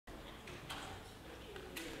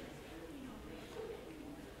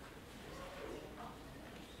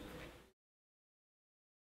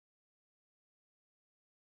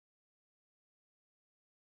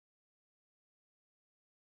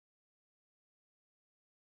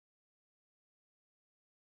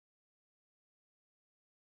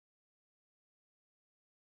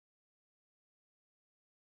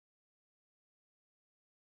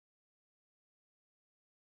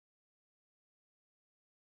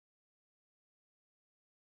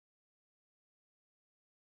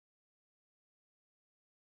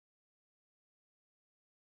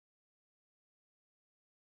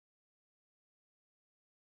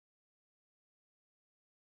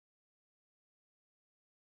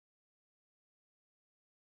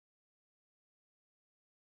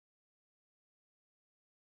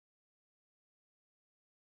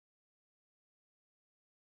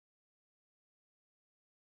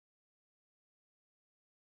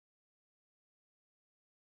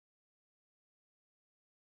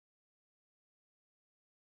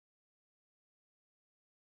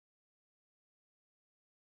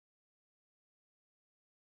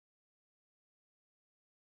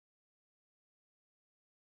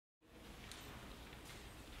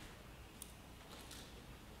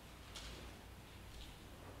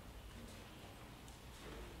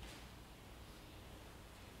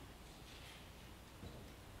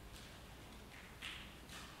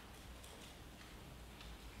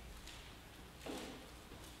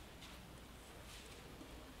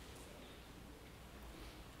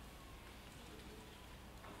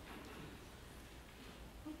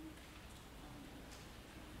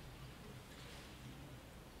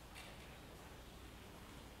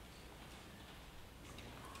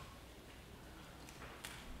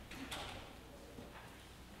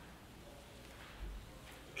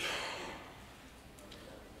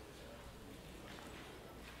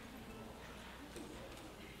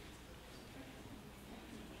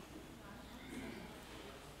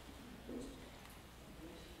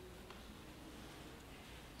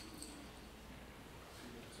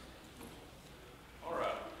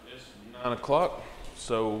9 o'clock,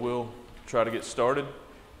 so we'll try to get started.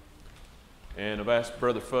 And I've asked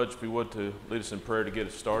Brother Fudge if he would to lead us in prayer to get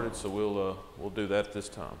us started, so we'll do that at this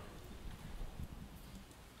time.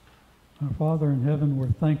 Our Father in heaven, we're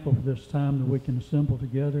thankful for this time that we can assemble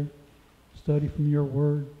together, study from your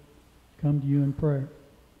word, come to you in prayer.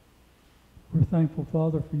 We're thankful,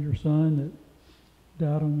 Father, for your Son that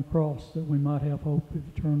died on the cross that we might have hope of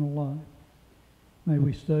eternal life. May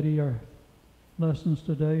we study our lessons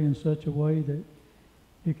today in such a way that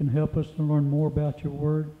it can help us to learn more about your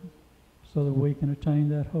word so that we can attain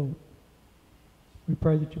that hope. We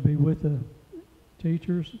pray that you be with the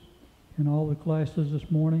teachers in all the classes this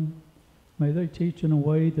morning. May they teach in a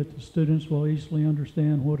way that the students will easily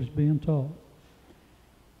understand what is being taught.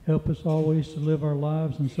 Help us always to live our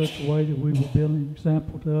lives in such a way that we will be an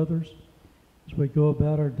example to others as we go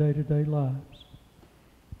about our day-to-day lives.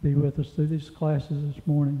 Be with us through these classes this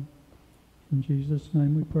morning. In Jesus'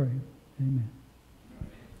 name we pray. Amen.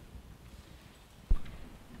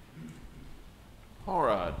 All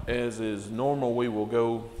right, as is normal, we will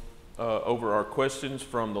go over our questions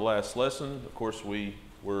from the last lesson. Of course, we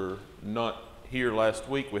were not here last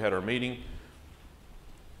week. We had our meeting,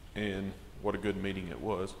 and what a good meeting it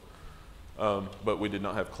was. But we did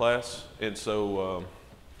not have class, and so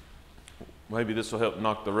maybe this will help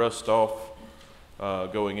knock the rust off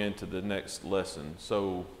going into the next lesson.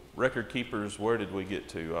 So, record keepers, where did we get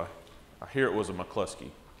to? I hear it was a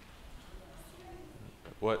McCluskey.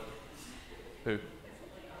 What? Who?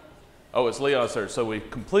 Oh, it's Leon's third. So we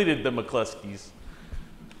completed the McCluskeys.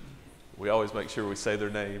 We always make sure we say their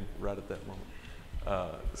name right at that moment.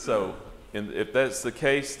 If that's the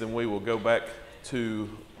case, then we will go back to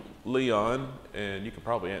Leon, and you can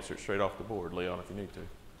probably answer it straight off the board, Leon, if you need to.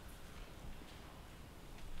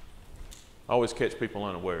 I always catch people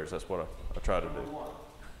unawares. That's what I try to do.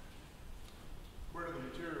 Where did the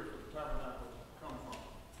material for the tabernacle come from?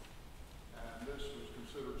 And this was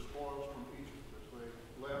considered spoils from Egypt. As they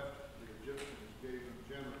left, the Egyptians gave them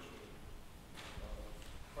generously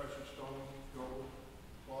precious stones, gold,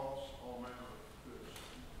 cloths, all manner of goods.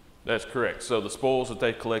 That's correct. So the spoils that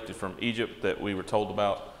they collected from Egypt that we were told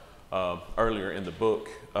about earlier in the book,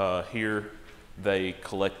 here they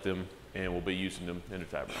collect them and will be using them in the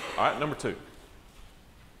tabernacle. All right, number 2.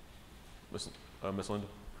 Miss Linda.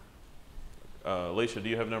 Alicia, do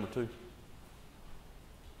you have number 2?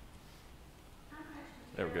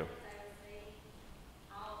 There we go.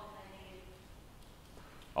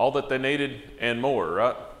 All that they needed and more,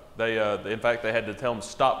 right? They in fact, they had to tell them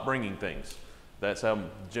stop bringing things. That's how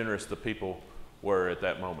generous the people were at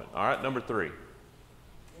that moment. All right, number 3.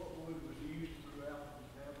 What wood was used throughout the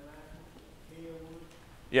tabernacle?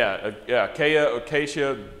 Acacia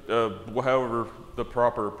wood? Acacia, however the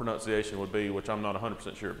proper pronunciation would be, which I'm not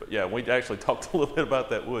 100% sure. But yeah, we actually talked a little bit about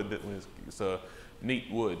that wood, didn't we? It's a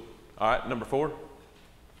neat wood. All right, number 4.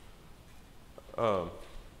 I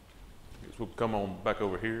guess we'll come on back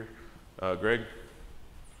over here. Greg?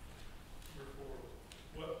 Number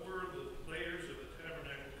 4. What were the layers of the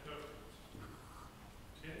tabernacle coverings?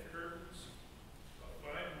 10 curtains, of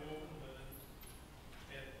fine woven linen,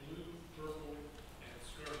 and blue, purple, and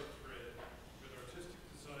scarlet thread, with artistic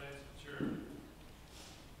designs of cherubim.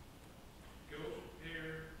 Goat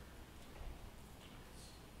hair,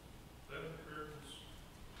 11 curtains,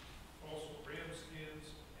 also ram skins,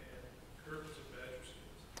 and curtains of badger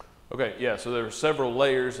skins. Okay, yeah, so there were several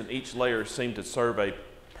layers, and each layer seemed to serve a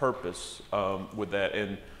purpose with that,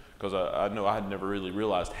 and because I know I had never really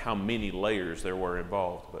realized how many layers there were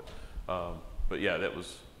involved, but yeah, that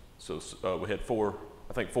was, so we had 4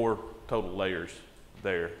 total layers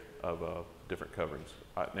there of different coverings.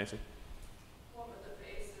 All right, Nancy? What were the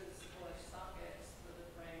bases or sockets for the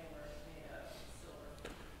frame were made of silver?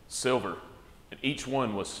 Silver, and each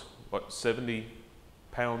one was, what, 70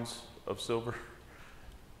 pounds of silver?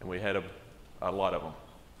 And we had a lot of them.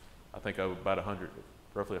 I think about 100,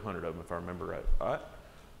 roughly 100 of them, if I remember right. All right.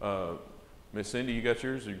 Miss Cindy, you got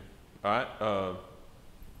yours? All right.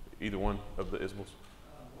 Either one of the Isbels.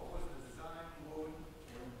 What was the design woven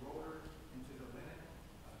or embroidered into the linen?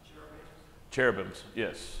 Cherubims,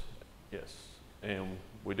 yes. Yes. And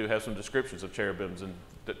we do have some descriptions of cherubims in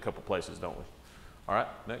a couple places, don't we? All right,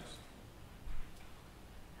 next.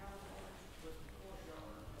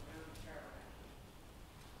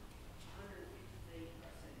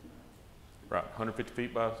 Right, 150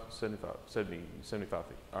 feet by 75 feet.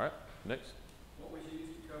 All right, next. What was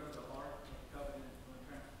used to cover the ark of the covenant when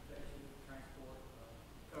transport,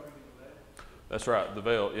 covering the veil? That's right, the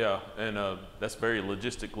veil, yeah. And that's very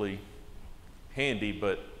logistically handy,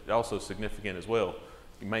 but also significant as well.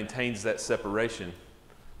 It maintains that separation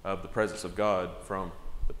of the presence of God from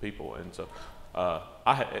the people. And so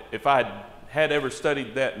if I had ever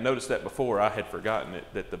studied that and noticed that before, I had forgotten it,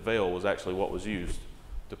 that the veil was actually what was used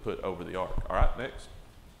to put over the ark. All right, next.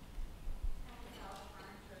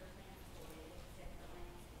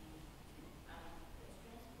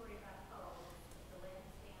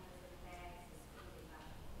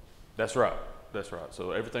 That's right. That's right.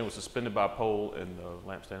 So everything was suspended by a pole and the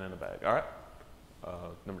lampstand in a bag. All right.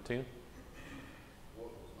 Number 10. What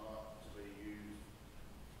was not to be used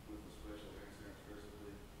with the special incense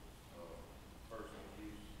recipe, personal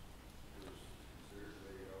use, it was considered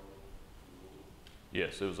to be old.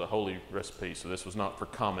 Yes, it was a holy recipe, so this was not for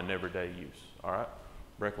common everyday use. All right.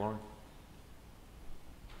 Breck Lauren.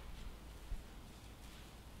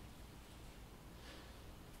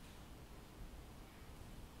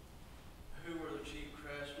 Who were the chief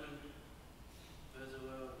craftsmen?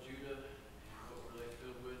 Bezalel, Judah, and what were they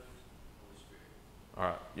filled with? Holy Spirit. All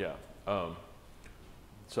right. Yeah.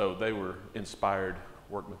 So they were inspired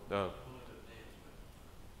workmen.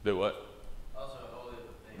 Do what? Also, holy of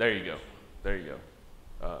Dan. There you go. There you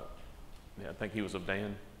go. Yeah, I think he was of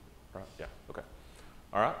Dan. Right? Yeah. Okay.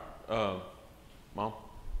 All right. Mom?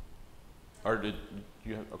 Or did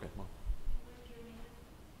you have? Okay, Mom.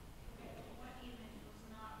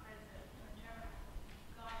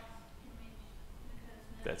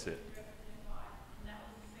 That's it.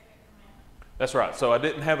 That's right. So I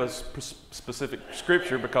didn't have a specific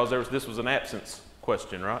scripture because this was an absence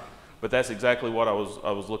question, right? But that's exactly what I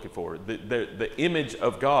was looking for. The image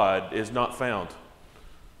of God is not found.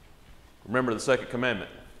 Remember the second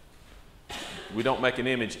commandment. We don't make an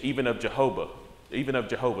image even of Jehovah. Even of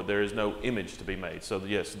Jehovah, there is no image to be made. So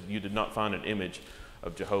yes, you did not find an image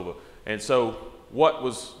of Jehovah. And so what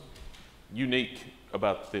was unique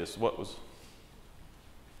about this? What was...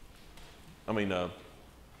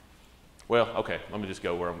 well, okay, let me just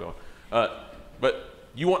go where I'm going. But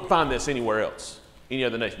you won't find this anywhere else, any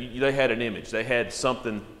other nation. They had an image. They had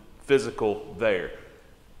something physical there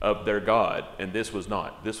of their God, and this was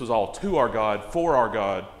not. This was all to our God, for our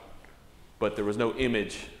God, but there was no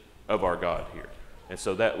image of our God here. And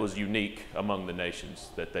so that was unique among the nations,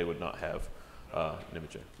 that they would not have an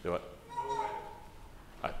image. Do what?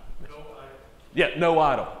 No idol. Yeah, no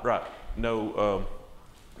idol, right.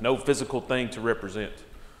 No physical thing to represent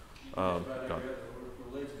God.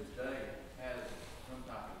 Religion today has some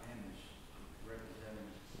type of image representing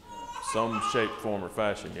Some shape, form, or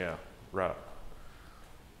fashion, yeah, right.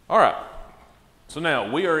 All right, so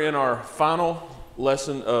now we are in our final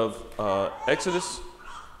lesson of Exodus.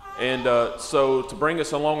 And so to bring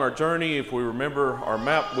us along our journey, if we remember our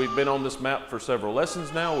map, we've been on this map for several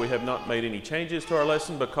lessons now. We have not made any changes to our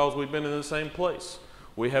lesson because we've been in the same place.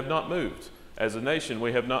 We have not moved. As a nation,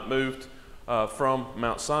 we have not moved from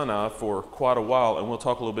Mount Sinai for quite a while, and we'll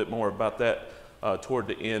talk a little bit more about that toward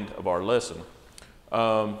the end of our lesson.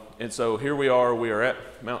 And so here we are at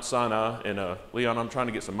Mount Sinai, and Leon, I'm trying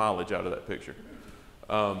to get some mileage out of that picture.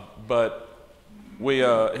 But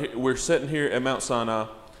we're sitting here at Mount Sinai.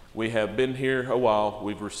 We have been here a while.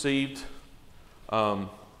 We've received,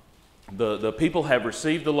 the people have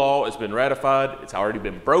received the law. It's been ratified. It's already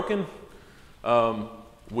been broken. But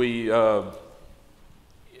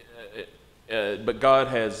God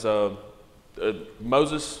has,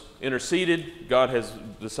 Moses interceded. God has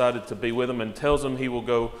decided to be with them and tells them he will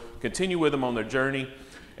go continue with them on their journey.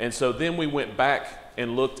 And so then we went back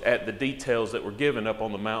and looked at the details that were given up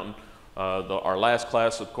on the mountain. Our last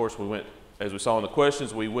class, of course, we went, as we saw in the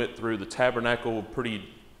questions, we went through the tabernacle, pretty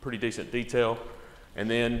decent detail. And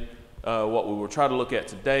then what we will try to look at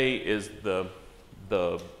today is the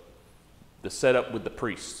setup with the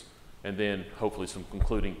priests, and then hopefully some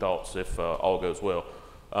concluding thoughts if all goes well.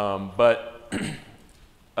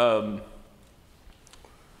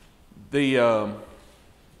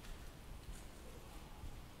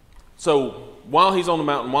 So while he's on the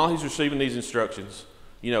mountain, while he's receiving these instructions,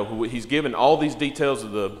 he's given all these details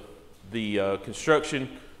of the construction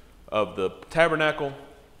of the tabernacle,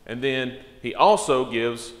 and then he also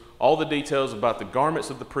gives all the details about the garments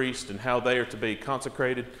of the priest and how they are to be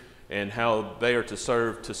consecrated and how they are to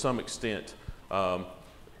serve to some extent.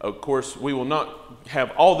 Of course, we will not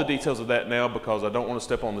have all the details of that now because I don't want to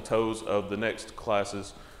step on the toes of the next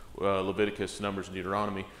classes, Leviticus, Numbers, and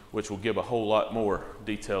Deuteronomy, which will give a whole lot more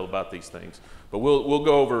detail about these things. But we'll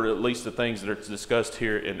go over at least the things that are discussed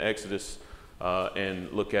here in Exodus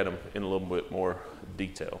and look at them in a little bit more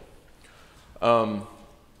detail.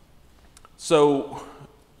 So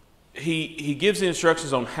he gives the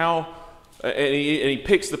instructions on how, and he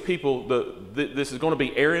picks the people. This is going to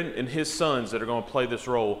be Aaron and his sons that are going to play this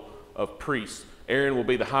role of priests. Aaron will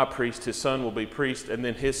be the high priest, his son will be priest, and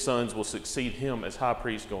then his sons will succeed him as high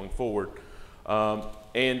priest going forward.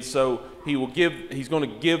 And so he's going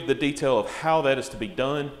to give the detail of how that is to be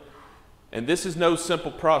done. And this is no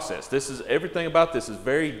simple process. Everything about this is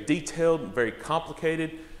very detailed and very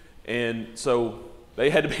complicated. And so they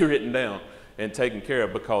had to be written down and taken care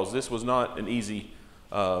of, because this was not an easy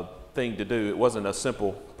thing to do. It wasn't a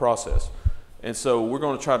simple process. And so we're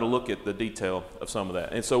going to try to look at the detail of some of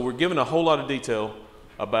that. And so we're given a whole lot of detail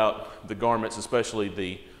about the garments, especially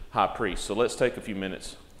the high priest. So let's take a few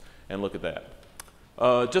minutes and look at that.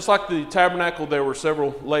 Just like the tabernacle, there were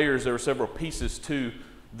several layers, there were several pieces to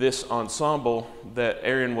this ensemble that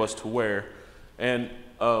Aaron was to wear. And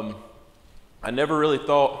I never really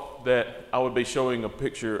thought that I would be showing a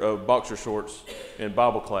picture of boxer shorts in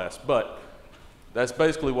Bible class, but that's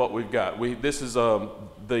basically what we've got. This is the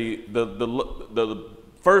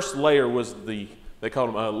first layer was they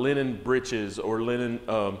called them linen breeches or linen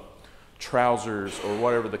trousers or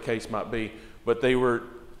whatever the case might be, but they were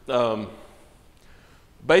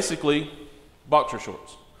basically boxer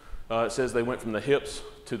shorts. It says they went from the hips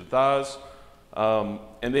to the thighs,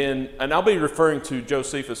 and I'll be referring to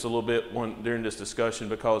Josephus a little bit during this discussion,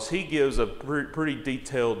 because he gives a pretty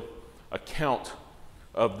detailed account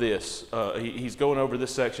of this. He's going over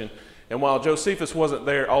this section, and while Josephus wasn't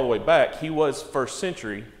there all the way back, he was first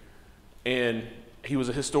century, and he was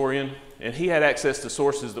a historian, and he had access to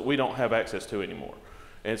sources that we don't have access to anymore.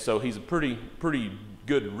 And so he's a pretty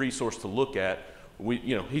good resource to look at.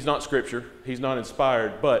 He's not scripture, he's not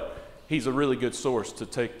inspired, but he's a really good source to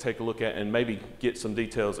take a look at and maybe get some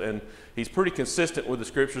details. And he's pretty consistent with the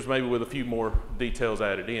scriptures, maybe with a few more details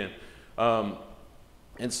added in.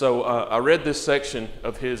 And so I read this section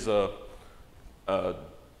of his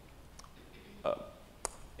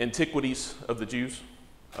Antiquities of the Jews.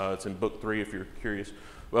 It's in book 3 if you're curious.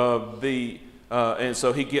 And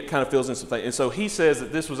so he kind of fills in some things. And so he says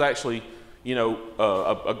that this was actually,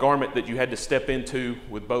 a garment that you had to step into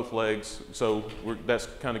with both legs. So that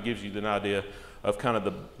kind of gives you an idea of kind of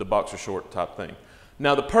the boxer short type thing.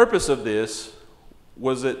 Now the purpose of this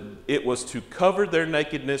was that it was to cover their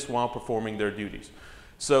nakedness while performing their duties.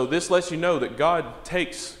 So this lets you know that God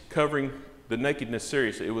takes covering the nakedness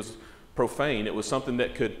seriously. It was profane. It was something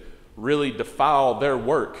that could really defile their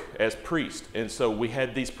work as priests. And so we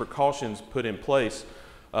had these precautions put in place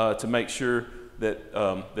to make sure that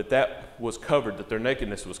that was covered, that their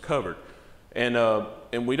nakedness was covered.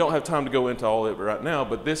 And we don't have time to go into all of it right now,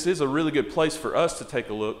 but this is a really good place for us to take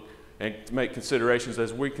a look and to make considerations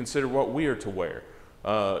as we consider what we are to wear.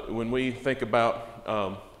 When we think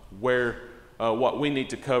about what we need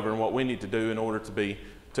to cover and what we need to do in order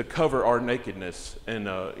to cover our nakedness and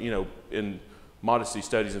in modesty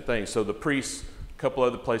studies and things. So the priests, a couple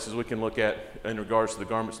other places we can look at in regards to the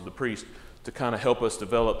garments of the priest to kind of help us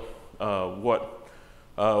develop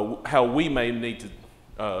how we may need to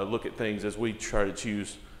look at things as we try to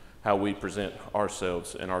choose how we present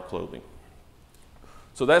ourselves and our clothing.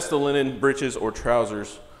 So that's the linen breeches or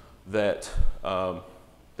trousers that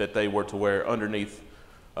they were to wear underneath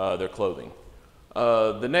their clothing.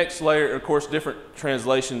 The next layer, of course, different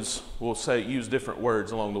translations will use different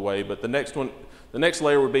words along the way, but the next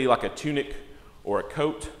layer would be like a tunic or a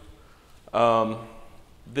coat.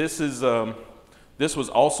 This was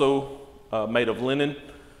also made of linen,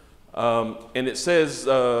 and it says,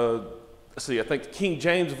 I think the King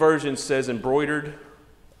James Version says embroidered.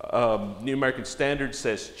 New American Standard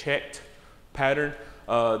says checked pattern.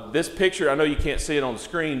 This picture, I know you can't see it on the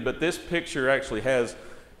screen, but this picture actually has,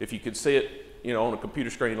 if you could see it, on a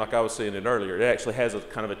computer screen like I was seeing it earlier, it actually has a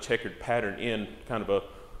kind of a checkered pattern in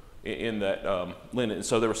that linen. And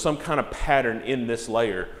so there was some kind of pattern in this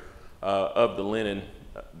layer of the linen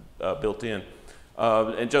built in.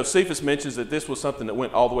 And Josephus mentions that this was something that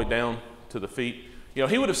went all the way down to the feet. He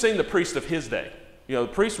would have seen the priest of his day. The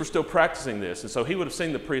priests were still practicing this, and so he would have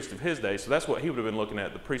seen the priest of his day. So that's what he would have been looking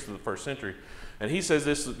at, the priest of the first century. And he says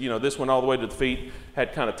this went all the way to the feet,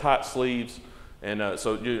 had kind of tight sleeves, and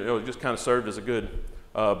so it just kind of served as a good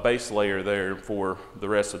base layer there for the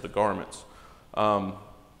rest of the garments. And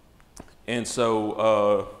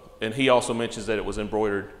he also mentions that it was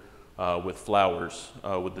embroidered with flowers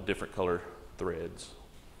with the different color threads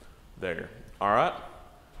there. All right.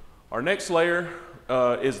 Our next layer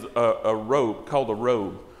is a robe, called a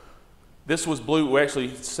robe. This was blue. It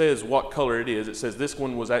actually says what color it is. It says this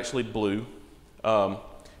one was actually blue.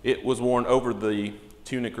 It was worn over the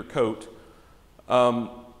tunic or coat. And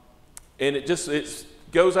it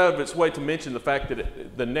goes out of its way to mention the fact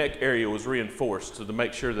that the neck area was reinforced to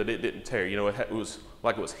make sure that it didn't tear. It was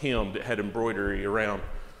like it was hemmed. It had embroidery around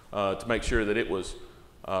to make sure that it was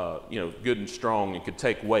good and strong and could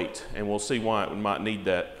take weight. And we'll see why we might need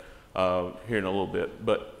that here in a little bit.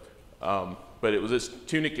 But it was this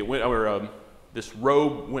tunic. It went over. This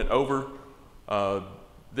robe went over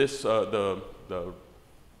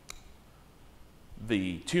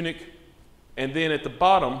the tunic, and then at the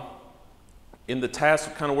bottom, in the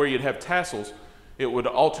tassel, kind of where you'd have tassels, it would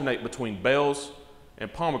alternate between bells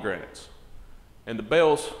and pomegranates. And the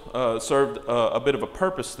bells served a bit of a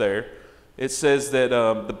purpose there. It says that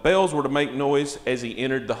the bells were to make noise as he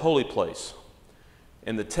entered the holy place.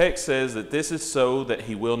 And the text says that this is so that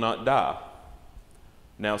he will not die.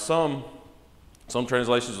 Now some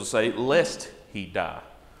translations will say, lest he die.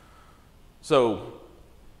 So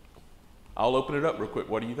I'll open it up real quick.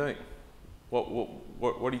 What do you think?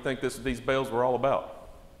 What do you think these bells were all about?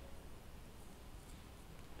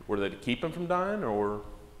 Were they to keep him from dying, or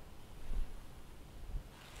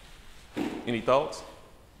any thoughts?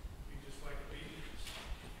 Be just like obedience.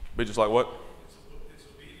 Be just like what? It's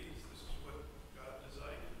obedience. This is what God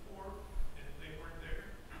designed it for, and if they weren't there,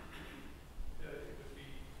 it would be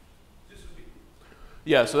disobedience.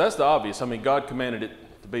 Yeah, so that's the obvious. I mean, God commanded it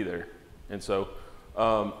to be there. And so,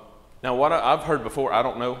 now what I've heard before, I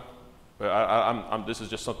don't know, but this is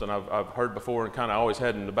just something I've heard before and kind of always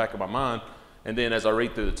had in the back of my mind. And then as I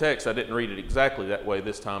read through the text, I didn't read it exactly that way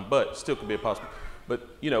this time, but still could be a possible. But,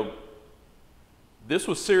 this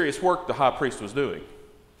was serious work the high priest was doing.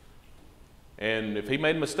 And if he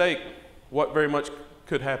made a mistake, what very much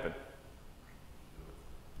could happen?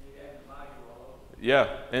 Yeah,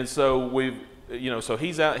 and so so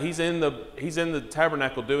he's in the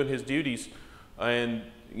tabernacle doing his duties, and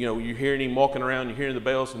you're hearing him walking around, you're hearing the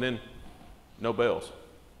bells, and then no bells.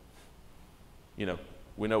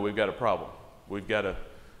 We know we've got a problem. We've got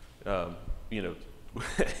to,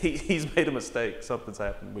 he's made a mistake. Something's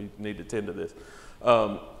happened. We need to tend to this.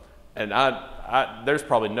 And there's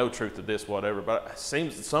probably no truth to this, whatever, but it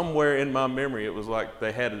seems somewhere in my memory it was like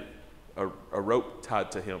they had a rope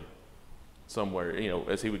tied to him somewhere,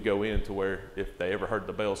 as he would go in, to where if they ever heard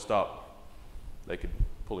the bell stop, they could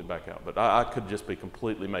pull him back out. But I could just be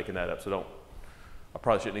completely making that up, so I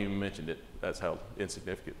probably shouldn't even mentioned it. That's how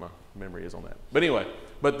insignificant my memory is on that. But anyway,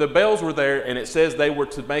 but the bells were there, and it says they were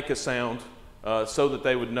to make a sound so that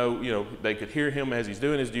they would know, they could hear him as he's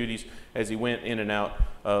doing his duties, as he went in and out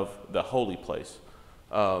of the holy place.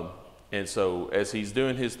 And so as he's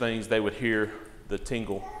doing his things, they would hear the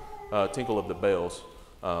tinkle of the bells.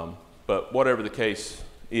 But whatever the case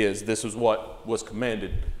is, this was what was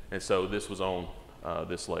commanded, and so this was on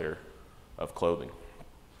this layer of clothing.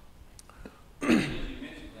 You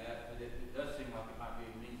mentioned that, but it does seem like it might be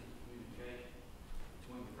a means of communication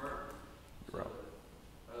between the curtains. Right.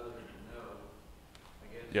 So that others can know, I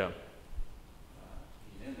guess. Yeah.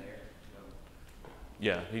 He's in there.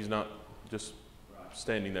 Yeah, he's not just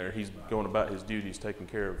standing there. He's going about his duties, taking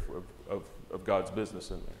care of God's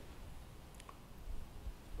business in there.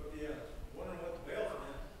 Wondering what the bells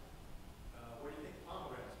meant. What do you think the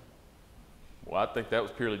pomegranates meant? Well, I think that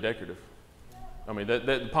was purely decorative. I mean,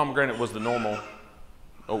 the pomegranate was the normal,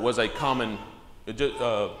 or was a common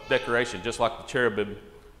decoration, just like the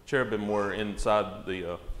cherubim were inside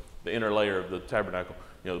the inner layer of the tabernacle.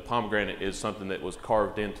 The pomegranate is something that was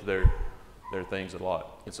carved into their things a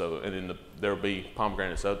lot, and then there will be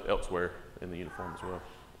pomegranates elsewhere in the uniform as well.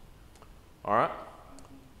 All right.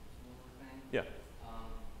 Yeah.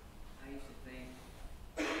 I used to think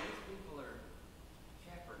these people are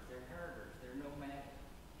shepherds, they're herders, they're nomadic.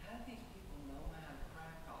 How do these people know how to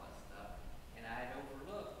craft all this stuff? And I had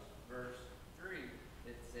overlooked verse 3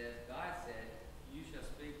 that says, God said, "You shall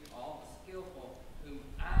speak to all the skillful whom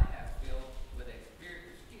I have filled with a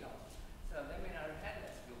spirit of skill." So they may not have had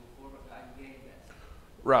that skill before, but God gave that skill.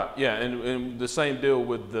 Right. Yeah, and the same deal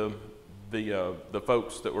with the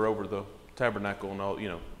folks that were over the tabernacle and all.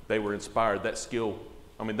 They were inspired. That skill.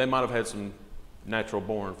 I mean, they might have had some natural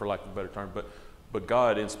born, for lack of a better term, but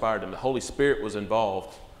God inspired them. The Holy Spirit was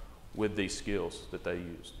involved with these skills that they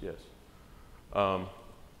used. Yes.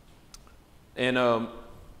 And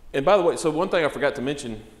by the way, so one thing I forgot to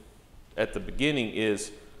mention at the beginning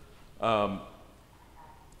is,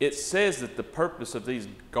 it says that the purpose of these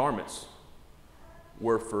garments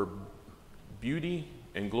were for beauty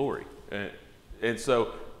and glory, and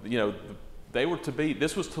so they were to be.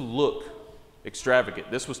 This was to look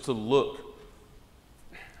extravagant. This was to look,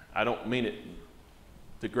 I don't mean it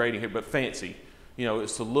degrading here, but fancy.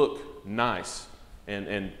 It's to look nice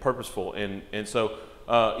and purposeful. And so,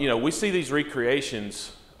 we see these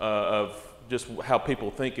recreations of just how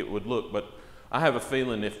people think it would look. But I have a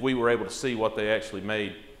feeling if we were able to see what they actually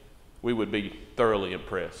made, we would be thoroughly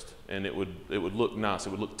impressed. And it would look nice. It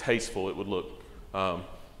would look tasteful. It would look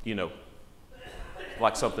you know,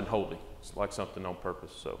 like something holy. It's like something on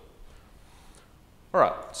purpose. So, all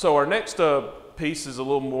right. So our next piece is a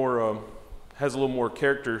little more, has a little more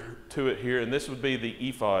character to it here, and this would be the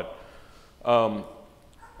ephod.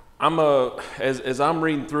 As I'm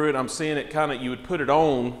reading through it, I'm seeing it kind of, you would put it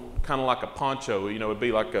on kind of like a poncho. You know, it'd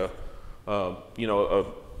be like a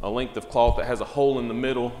length of cloth that has a hole in the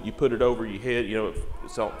middle. You put it over your head. You know, it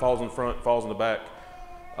falls in front, falls in the back,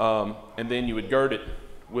 and then you would gird it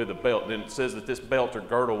with a belt. Then it says that this belt or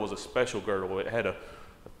girdle was a special girdle. It had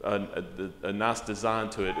a nice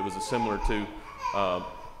design to it. It was similar to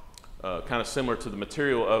kind of similar to the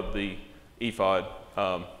material of the ephod.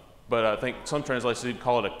 But I think some translations would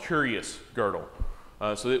call it a curious girdle.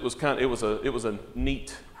 So it was it was a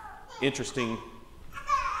neat, interesting.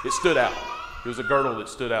 It stood out. It was a girdle that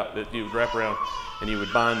stood out that you would wrap around, and you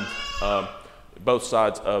would bind both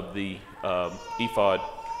sides of the ephod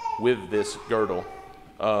with this girdle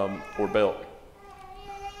or belt.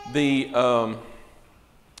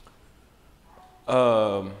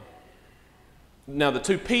 Now the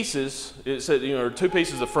two pieces, it said, you know, two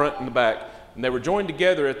pieces, the front and the back. And they were joined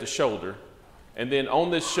together at the shoulder, and then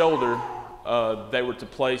on this shoulder, they were to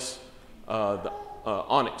place the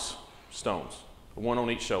onyx stones, one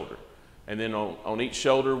on each shoulder. And then on each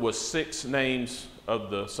shoulder was 6 names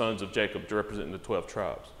of the sons of Jacob, representing the 12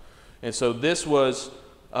 tribes. And so this was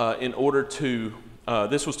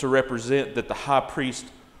this was to represent that the high priest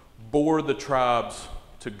bore the tribes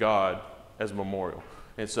to God as a memorial.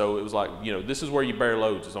 And so it was like, you know, this is where you bear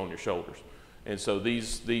loads, is on your shoulders. And so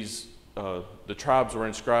the tribes were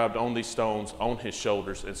inscribed on these stones on his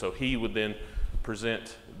shoulders, and so he would then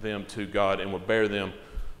present them to God and would bear them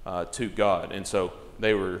to God. And so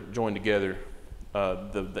they were joined together.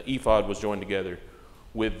 The ephod was joined together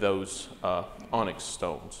with those onyx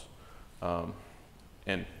stones.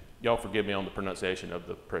 And y'all forgive me on the pronunciation of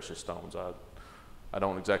the precious stones. I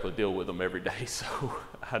don't exactly deal with them every day, so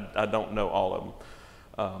I don't know all of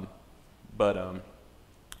them.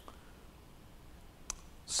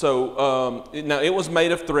 Now it was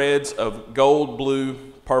made of threads of gold, blue,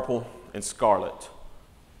 purple, and scarlet.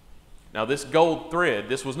 Now this gold thread,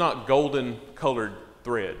 this was not golden colored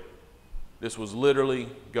thread. This was literally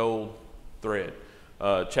gold thread.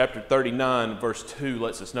 Chapter 39, verse 2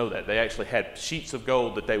 lets us know that. They actually had sheets of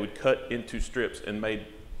gold that they would cut into strips and made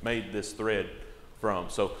this thread from.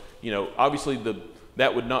 So, you know, obviously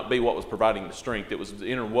that would not be what was providing the strength. It was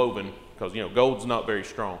interwoven, because, you know, gold's not very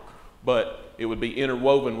strong. But it would be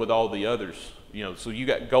interwoven with all the others, you know. So you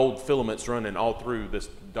got gold filaments running all through this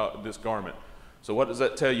garment. So what does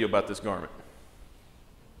that tell you about this garment?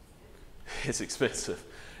 It's expensive.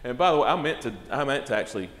 And by the way, I meant to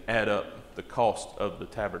actually add up the cost of the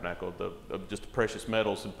tabernacle, of just the precious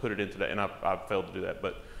metals, and put it into that. And I failed to do that.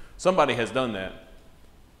 But somebody has done that,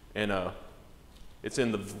 and it's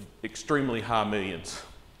in the extremely high millions,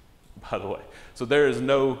 by the way. So there is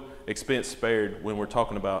no expense spared when we're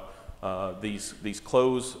talking about these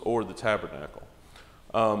clothes or the tabernacle.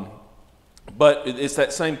 But it's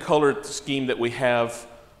that same color scheme that we have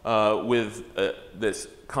with that's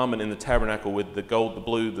common in the tabernacle, with the gold, the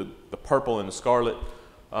blue, the purple, and the scarlet.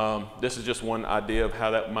 This is just one idea of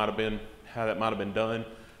how that might have been done.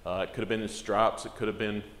 It could have been in stripes. It could have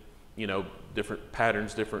been, you know, different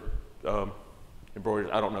patterns, different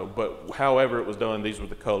embroideries. I don't know. But however it was done, these were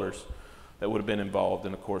the colors that would have been involved,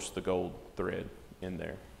 and of course the gold thread in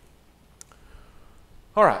there.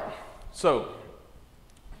 All right, so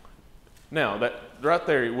now that right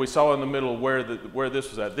there we saw in the middle where this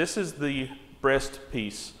was at. This is the breast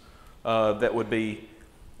piece that would be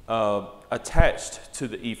attached to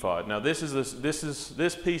the ephod. Now this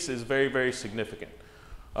piece is very, very significant.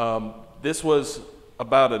 This was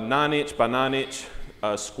about a 9-inch by 9-inch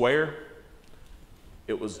square.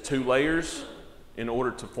 It was 2 layers in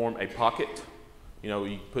order to form a pocket. You know,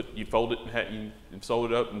 you fold it and you sew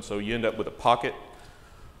it up, and so you end up with a pocket.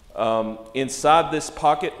 Inside this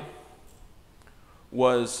pocket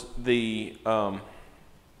was well,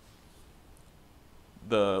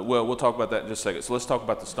 we'll talk about that in just a second. So let's talk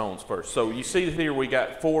about the stones first. So you see here we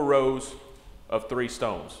got 4 rows of 3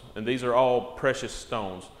 stones, and these are all precious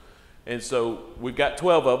stones. And so we've got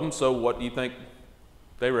 12 of them. So what do you think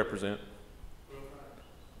they represent?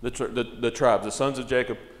 The tribes, the sons of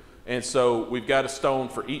Jacob. And so we've got a stone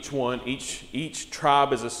for each one. Each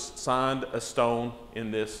tribe is assigned a stone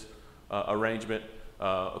in this arrangement.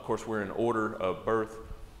 Of course, we're in order of birth.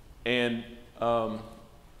 And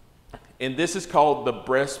this is called the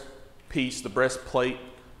breastpiece, the breastplate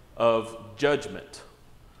of judgment.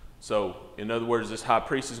 So, in other words, this high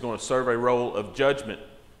priest is going to serve a role of judgment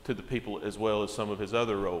to the people as well as some of his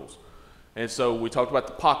other roles. And so we talked about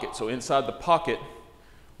the pocket. So inside the pocket,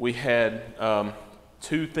 we had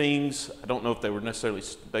two things. I don't know if they were necessarily,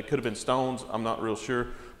 they could have been stones. I'm not real sure.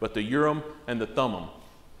 But the Urim and the Thummim.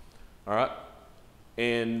 All right?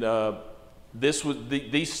 And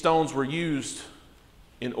these stones were used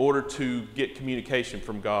in order to get communication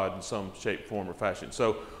from God in some shape, form, or fashion.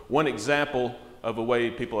 So one example of a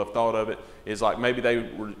way people have thought of it is like maybe they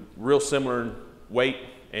were real similar in weight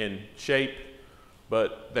and shape,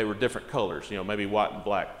 but they were different colors, you know, maybe white and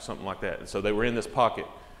black, something like that. And so they were in this pocket.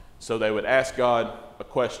 So they would ask God a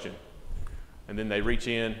question, and then they'd reach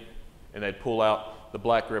in and they'd pull out the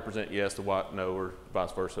black to represent yes, the white no, or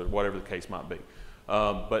vice versa, whatever the case might be.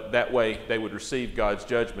 But that way they would receive God's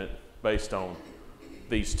judgment based on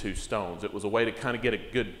these two stones. It was a way to kind of get a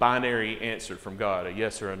good binary answer from God, a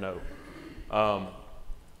yes or a no.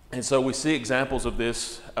 And so we see examples of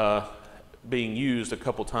this being used a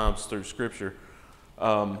couple times through Scripture.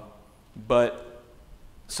 But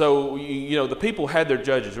so, you know, the people had their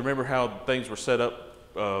judges. Remember how things were set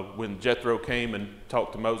up when Jethro came and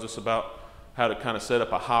talked to Moses about how to kind of set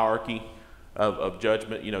up a hierarchy of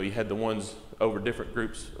judgment. You know, you had the ones over different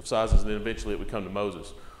groups of sizes, and then eventually it would come to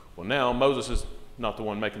Moses. Well, now Moses is not the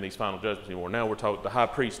one making these final judgments anymore. Now we're talking, the high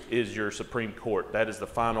priest is your supreme court. That is the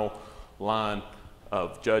final line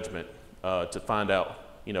of judgment to find out,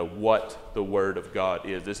 you know, what the word of God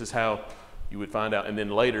is. This is how you would find out. And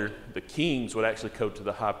then later, the kings would actually go to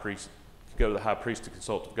the high priest to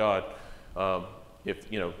consult with God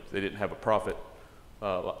if, you know, they didn't have a prophet.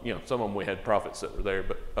 You know, some of them we had prophets that were there,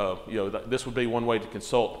 but you know, this would be one way to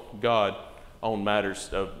consult God on matters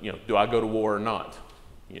of, you know, do I go to war or not?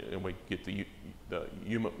 You know, and we get the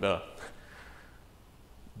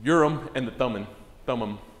Urim and the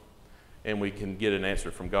Thummim, and we can get an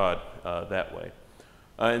answer from God that way.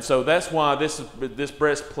 And so that's why this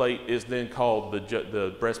breastplate is then called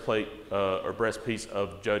the breastplate or breastpiece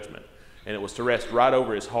of judgment, and it was to rest right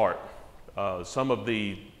over his heart. Some of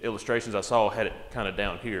the illustrations I saw had it kind of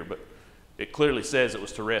down here, but it clearly says it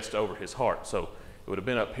was to rest over his heart. So it would have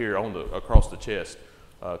been up here on across the chest,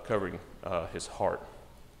 covering his heart.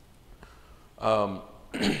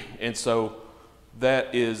 And so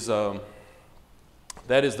that is the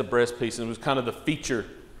breastpiece, and it was kind of the feature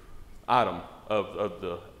item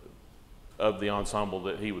of the ensemble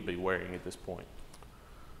that he would be wearing at this point.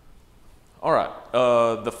 All right,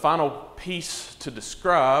 the final piece to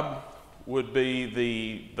describe would be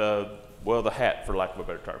the hat, for lack of a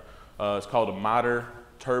better term. It's called a mitre,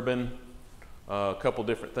 turban, a couple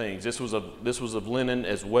different things. This was of linen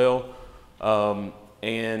as well,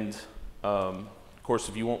 and of course,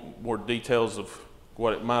 if you want more details of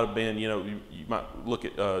what it might have been, you know, you might look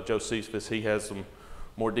at Josephus. He has some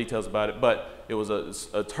more details about it. But it was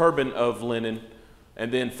a turban of linen,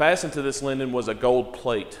 and then fastened to this linen was a gold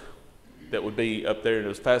plate that would be up there, and it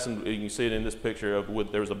was fastened. You can see it in this picture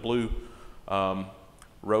there was a blue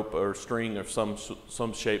rope or string of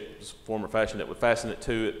some shape, form, or fashion that would fasten it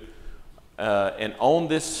to it. And on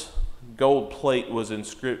this gold plate was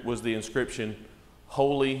the inscription,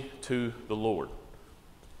 "Holy to the Lord."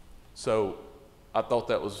 So I thought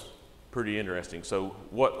that was pretty interesting. So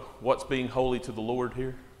what's being holy to the Lord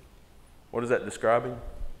here? What is that describing?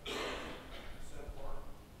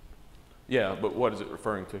 Yeah, but what is it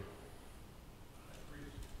referring to?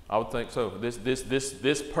 I would think so.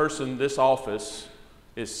 This person, this office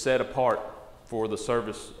is set apart for the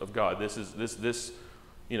service of God. This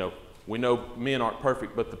you know, we know men aren't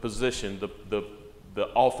perfect, but the position, the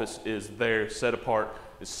office is there, set apart.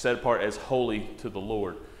 It's set apart as holy to the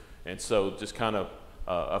Lord. And so just kind of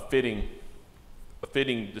a fitting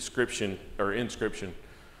description or inscription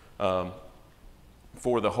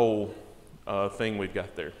for the whole thing we've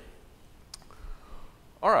got there.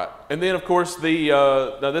 All right, and then of course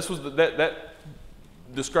now this was that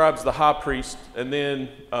describes the high priest, and then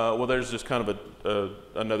well, there's just kind of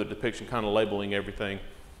another depiction, kind of labeling everything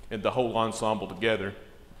and the whole ensemble together.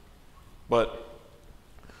 But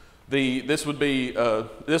this was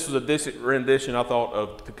a decent rendition, I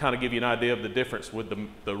thought, to kind of give you an idea of the difference with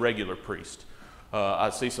the regular priest.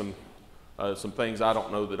 I see some things I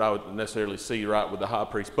don't know that I would necessarily see right with the high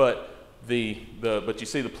priest, but but you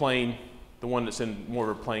see the one that's in more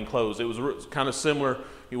of plain clothes. It was kind of similar.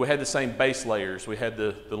 We had the same base layers. We had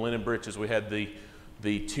the linen breeches. We had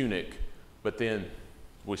the tunic, but then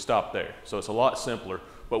we stopped there. So it's a lot simpler.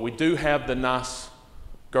 But we do have the nice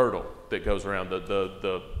girdle that goes around,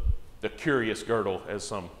 the curious girdle, as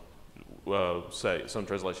some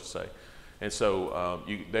translations say. And so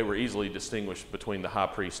they were easily distinguished between the high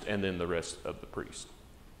priest and then the rest of the priests.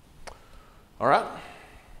 All right.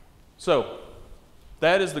 So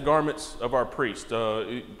That is the garments of our priest.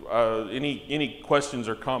 Any questions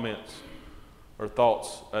or comments or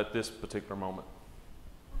thoughts at this particular moment?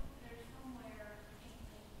 There's somewhere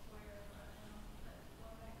where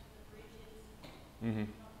going back to the bridges, Mm-hmm. it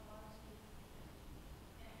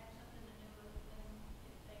has something to do with them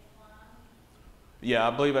if they climb. Yeah, I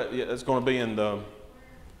believe it's going to be in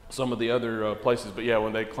some of the other places. But yeah,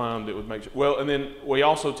 when they climbed, it would make sure. Well, and then we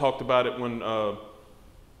also talked about it when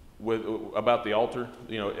about the altar.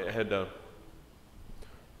 You know, it had the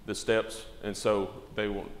steps, and so they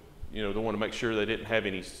want to make sure they didn't have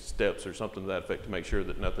any steps or something to that effect to make sure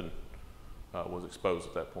that nothing was exposed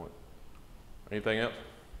at that point. Anything else?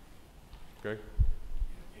 Okay.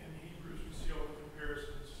 In Hebrews, we see all the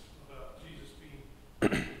comparisons about Jesus being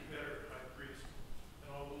better high priest and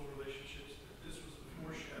all those relationships. That this was the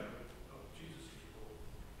foreshadowing of Jesus' role.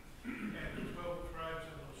 And the 12 tribes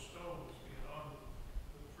and those stones being on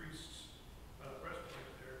the priest's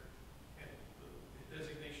breastplate there, and the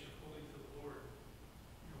designation of holy to the Lord.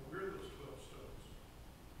 You know, we're those 12 stones.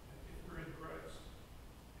 And if we're in Christ,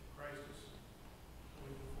 and Christ is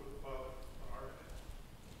going before the Father on our behalf.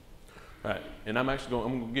 All right, and I'm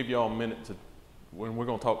going to give you all a minute when we're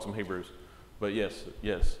going to talk some Hebrews, but yes.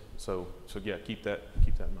 So yeah, keep that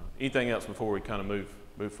in mind. Anything else before we kind of move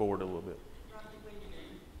forward a little bit? Roger, when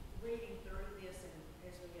you're reading through this, and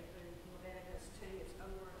as we get through Leviticus 2, it's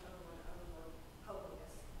over and over and over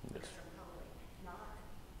holiness. Yes. From holy.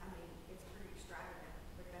 It's pretty extravagant,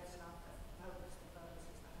 but that's not the focus. The focus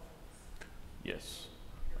is the holiness. Yes.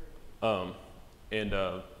 And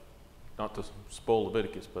not to spoil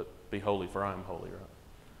Leviticus, but be holy, for I am holy, right?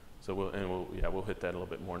 So we'll hit that a little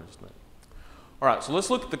bit more in just a minute. All right, so let's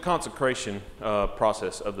look at the consecration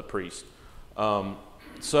process of the priest.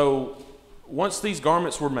 So once these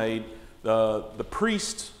garments were made, the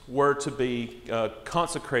priests were to be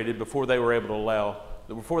consecrated before they were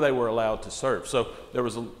allowed to serve. So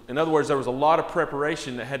in other words, there was a lot of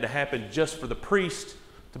preparation that had to happen just for the priest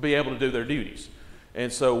to be able to do their duties.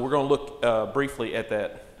 And so we're going to look briefly at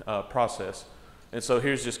that process. And so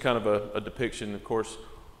here's just kind of a depiction. Of course,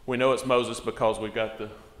 we know it's Moses because we've got the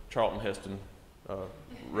Charlton Heston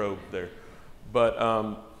robe there.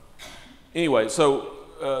 But anyway, so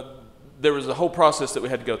there was a whole process that we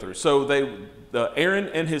had to go through. So Aaron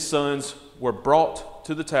and his sons were brought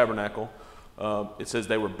to the tabernacle. It says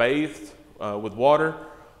they were bathed with water.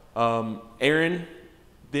 Aaron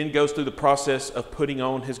then goes through the process of putting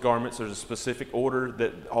on his garments. There's a specific order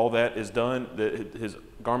that all that is done, that his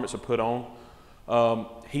garments are put on.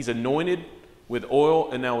 He's anointed with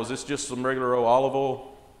oil. And now, was this just some regular olive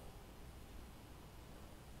oil?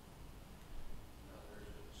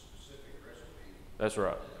 That's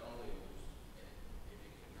right.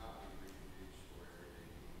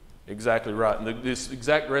 Exactly right. And this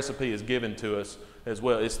exact recipe is given to us as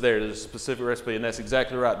well. It's there. There's a specific recipe, and that's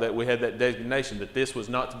exactly right. That we had that designation that this was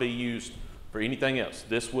not to be used for anything else.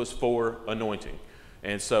 This was for anointing.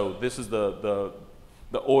 And so this is the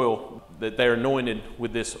oil that they're anointed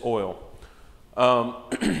with this oil.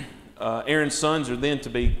 Aaron's sons are then to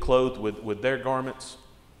be clothed with their garments.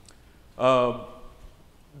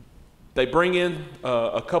 They bring in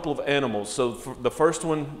a couple of animals. So for the first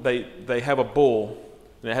one, they have a bull,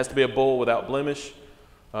 and it has to be a bull without blemish.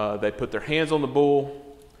 They put their hands on the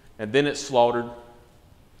bull, and then it's slaughtered.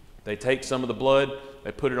 They take some of the blood,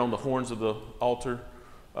 they put it on the horns of the altar,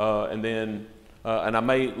 and I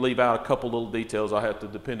may leave out a couple little details. I have to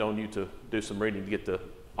depend on you to do some reading to get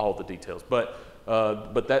all the details. But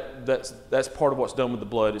that's part of what's done with the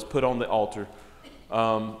blood. It's put on the altar,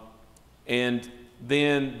 and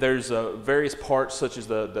then there's various parts such as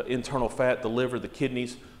the internal fat, the liver, the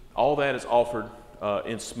kidneys. All that is offered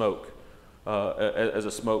in smoke, as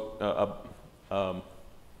a smoke on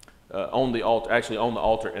the altar, actually on the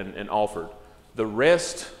altar and offered. The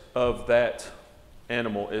rest of that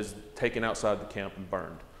animal is taken outside the camp and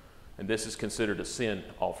burned. And this is considered a sin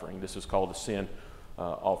offering. This is called a sin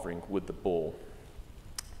offering with the bull.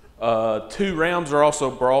 2 rams are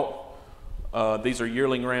also brought. These are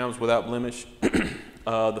yearling rams without blemish.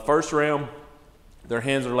 The first ram, their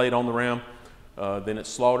hands are laid on the ram, then it's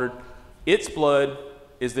slaughtered. Its blood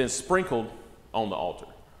is then sprinkled on the altar.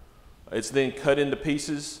 It's then cut into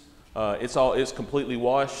pieces. It's completely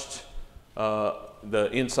washed, the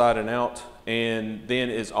inside and out, and then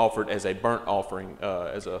is offered as a burnt offering,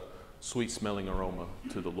 as a sweet-smelling aroma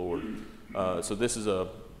to the Lord. So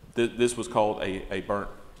this was called a burnt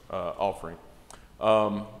offering.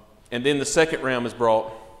 And then the second ram is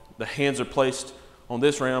brought. The hands are placed on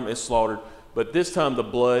this ram, it's slaughtered. But this time the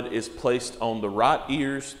blood is placed on the right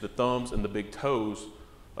ears, the thumbs, and the big toes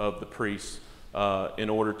of the priest in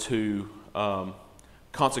order to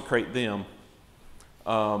consecrate them.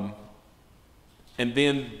 And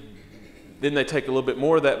then they take a little bit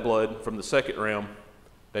more of that blood from the second ram.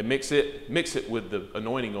 They mix it with the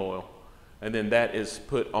anointing oil, and then that is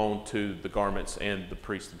put onto the garments and the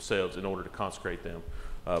priests themselves in order to consecrate them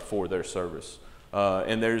for their service.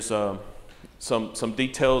 And there's some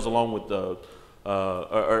details along with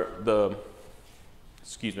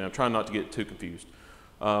excuse me, I'm trying not to get too confused.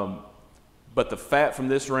 But the fat from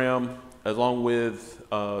this ram, along with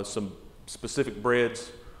some specific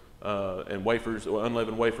breads and wafers, or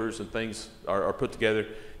unleavened wafers and things are put together,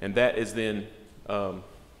 and that is then,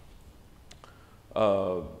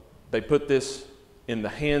 they put this in the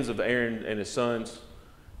hands of Aaron and his sons,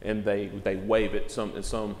 and they wave it in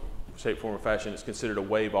some shape, form, or fashion. It's considered a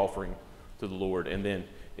wave offering to the Lord, and then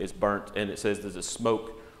it's burnt, and it says that the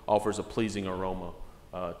smoke offers a pleasing aroma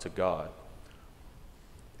to God.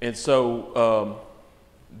 And so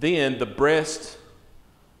then the breast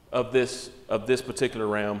of this particular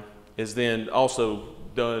ram is then also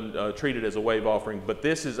done, treated as a wave offering, but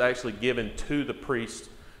this is actually given to the priest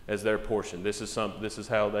as their portion. This is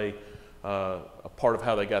how they, a part of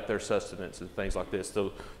how they got their sustenance and things like this.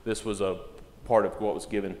 So this was a part of what was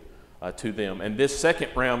given to them. And this second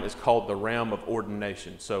ram is called the ram of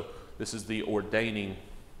ordination. So this is the ordaining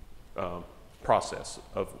process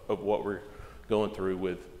of what we're going through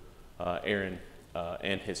with Aaron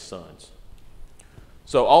and his sons.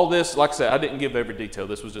 So all this, like I said, I didn't give every detail.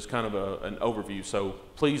 This was just kind of an overview. So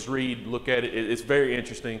please read, look at it. It's very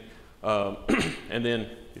interesting. And then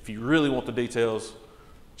if you really want the details,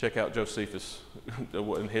 check out Josephus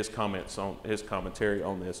and his comments on his commentary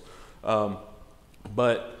on this.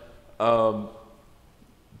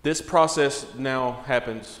 This process now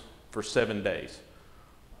happens for 7 days.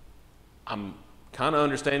 I'm kind of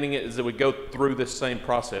understanding it is that we go through this same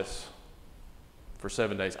process for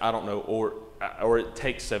 7 days. I don't know, or it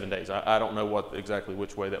takes 7 days. I don't know exactly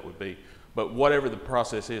which way that would be. But whatever the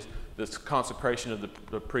process is, this consecration of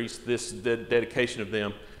the priests, this dedication of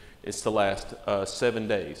them, is to last 7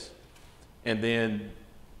 days. And then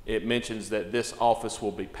it mentions that this office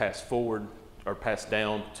will be passed forward or passed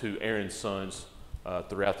down to Aaron's sons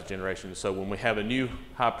throughout the generations. So when we have a new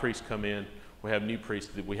high priest come in, we have new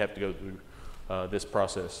priests that we have to go through this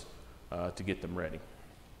process to get them ready.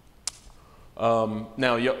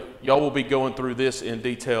 Now, y'all will be going through this in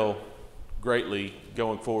detail greatly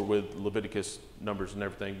going forward with Leviticus, Numbers, and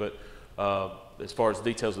everything, but as far as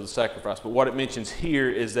details of the sacrifice. But what it mentions here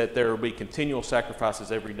is that there will be continual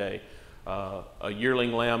sacrifices every day. A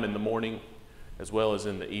yearling lamb in the morning as well as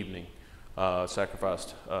in the evening,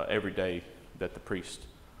 sacrificed every day that the priest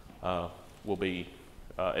will be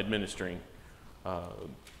administering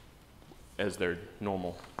as their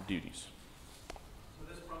normal duties. So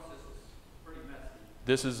this process is pretty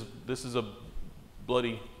messy. This is a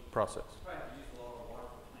bloody process. Probably have to use a lot of water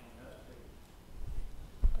for cleaning up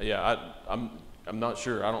too. Yeah, I'm not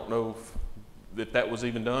sure. I don't know if that was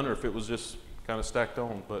even done or if it was just kind of stacked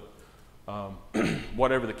on. But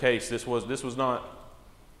whatever the case, this was not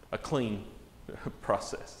a clean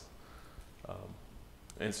process.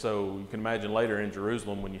 And so you can imagine later in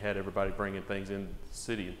Jerusalem when you had everybody bringing things in the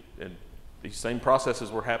city, and these same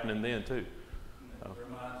processes were happening then too. It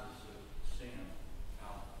reminds us of sin,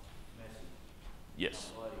 how messy,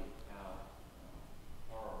 Yes. how bloody, how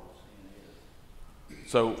horrible sin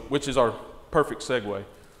is. So, which is our perfect segue.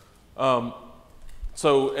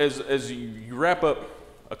 So as you wrap up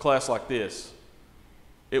a class like this,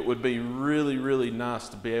 it would be really, really nice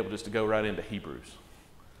to be able just to go right into Hebrews.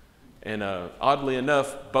 And oddly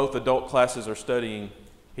enough, both adult classes are studying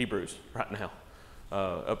Hebrews right now.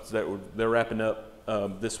 They're wrapping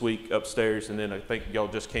up this week upstairs, and then I think y'all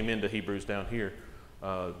just came into Hebrews down here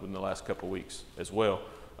in the last couple of weeks as well.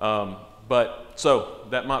 But so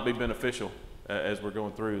that might be beneficial as we're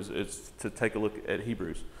going through is to take a look at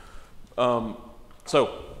Hebrews.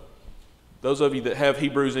 So those of you that have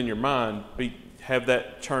Hebrews in your mind, have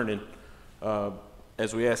that churning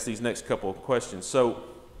as we ask these next couple of questions. So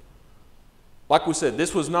like we said,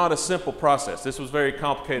 this was not a simple process. This was very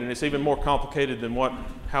complicated, and it's even more complicated than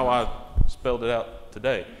how I spelled it out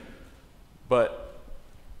today. But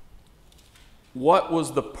what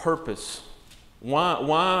was the purpose?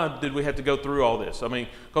 Why did we have to go through all this? I mean,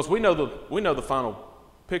 because we know the final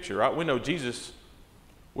picture, right? We know Jesus.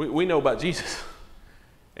 We know about Jesus,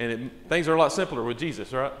 and things are a lot simpler with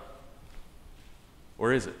Jesus, right?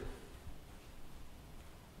 Or is it?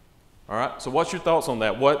 All right. So, what's your thoughts on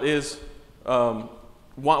that? What is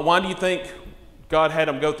why do you think God had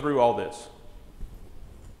them go through all this?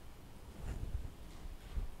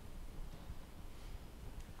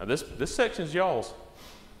 Now this section's y'all's.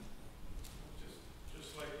 Just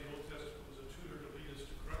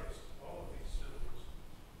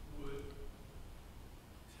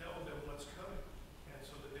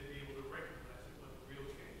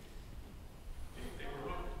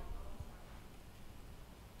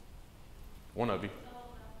one of you. It's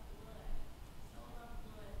all about the blood. It's all about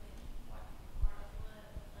the blood and what our blood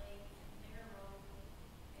laid in their robe,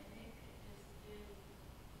 and it could just do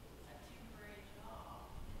a temporary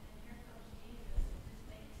job. And then here comes Jesus, and just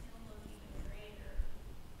makes him look even greater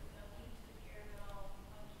because he took care of it all in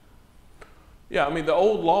one time. Yeah, I mean, the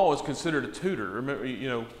old law is considered a tutor. Remember, you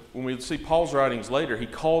know, when we see Paul's writings later, he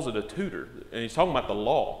calls it a tutor, and he's talking about the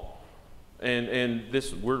law. And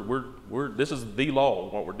this this is the law,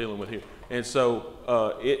 what we're dealing with here. And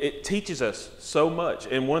so it teaches us so much.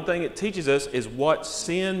 And one thing it teaches us is what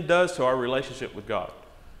sin does to our relationship with God,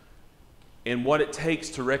 and what it takes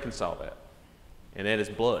to reconcile that, and that is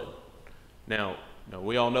blood. Now,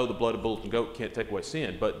 we all know the blood of bulls and goat can't take away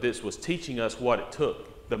sin, but this was teaching us what it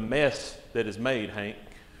took, the mess that is made, Hank.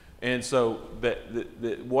 And so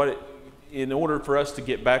in order for us to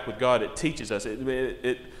get back with God, it teaches us.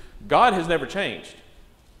 God has never changed,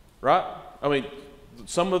 right? I mean,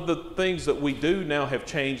 some of the things that we do now have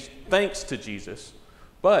changed thanks to Jesus,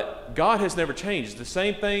 but God has never changed. The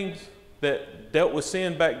same things that dealt with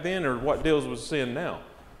sin back then are what deals with sin now.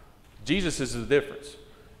 Jesus is the difference.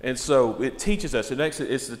 And so it teaches us.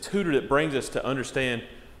 It's the tutor that brings us to understand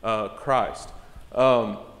Christ.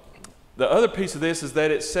 The other piece of this is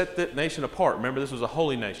that it set that nation apart. Remember, this was a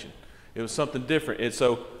holy nation. It was something different. And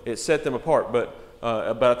so it set them apart. But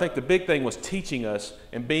I think the big thing was teaching us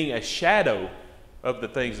and being a shadow of the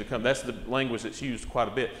things that come. That's the language that's used quite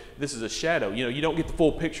a bit. This is a shadow. You don't get the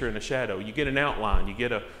full picture in a shadow. You get an outline. You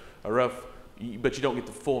get a rough, but you don't get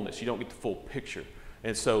the fullness. You don't get the full picture.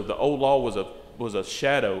 And so the old law was a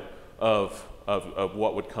shadow of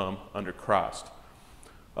what would come under Christ.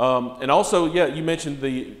 And also, you mentioned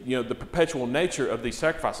the perpetual nature of these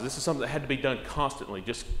sacrifices. This is something that had to be done constantly,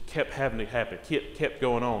 just kept having to happen, kept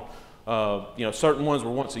going on. Certain ones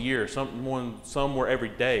were once a year, some were every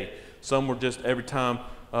day, some were just every time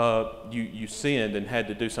you sinned and had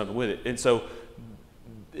to do something with it. And so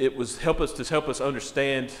it was help us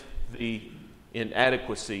understand the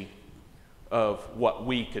inadequacy of what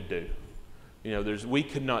we could do. We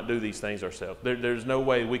could not do these things ourselves. There's no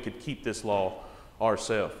way we could keep this law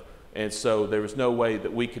ourselves. And so there was no way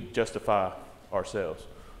that we could justify ourselves.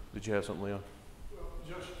 Did you have something, Leon? Well,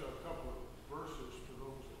 just a couple of verses to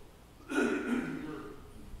those. You're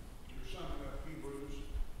summing up Hebrews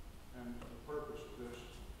and the purpose of this.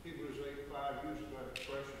 Hebrews 8:5 uses that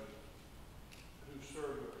expression, who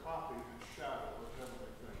serve a copy and shadow of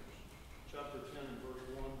heavenly things. Chapter 10 and verse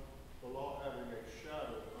 1, the law having a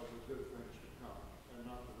shadow of the good things to come, and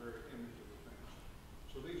not the very image of the things.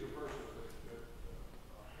 So these are verses that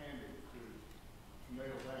are handy to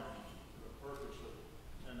nail down to the purpose of,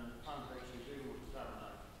 and in the context he's dealing with the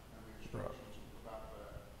tabernacle and the instructions about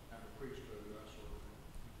that, and the priesthood and that sort of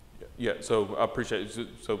thing. Yeah, so I appreciate it.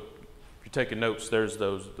 So if you're taking notes, there's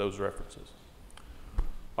those references.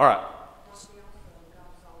 All right.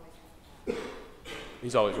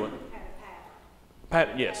 He's always what?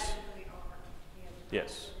 Pattern, yes.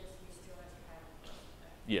 Yes.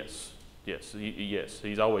 Yes. Yes.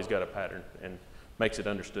 He's always got a pattern and makes it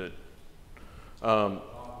understood. Along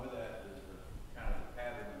with that is the kind of the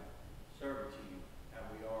pattern of servitude, how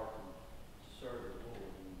we are to serve the Lord,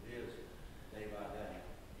 and it is day by day,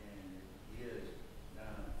 and it is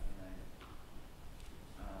done in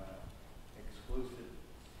a exclusive,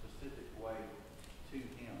 specific way to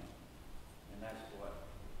Him, and that's what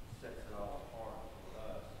sets it all apart for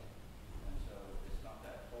us. And so it's not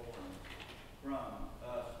that foreign from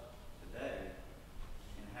us today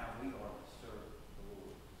and how we are to serve the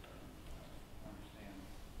Lord. Understand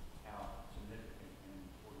how significant and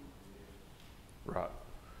important it is. Right.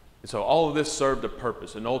 And so all of this served a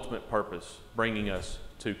purpose, an ultimate purpose, bringing us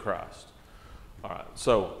to Christ. All right,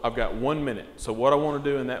 so I've got 1 minute. So what I want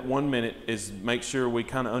to do in that 1 minute is make sure we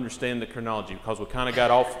kind of understand the chronology, because we kind of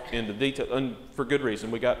got off into detail, and for good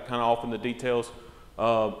reason. We got kind of off in the details,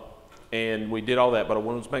 and we did all that. But I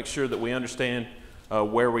want to make sure that we understand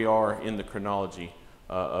where we are in the chronology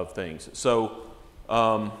of things. So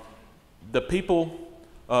the people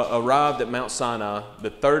arrived at Mount Sinai the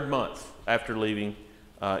 3rd month after leaving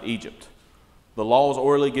Egypt. The law is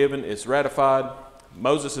orally given. It's ratified.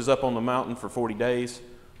 Moses is up on the mountain for 40 days.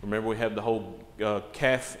 Remember, we have the whole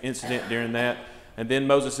calf incident during that. And then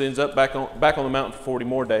Moses ends up back on the mountain for 40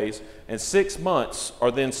 more days. And 6 months are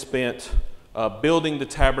then spent building the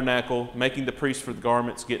tabernacle, making the priests for the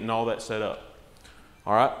garments, getting all that set up.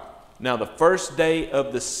 All right? Now, the first day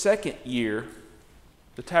of the 2nd year,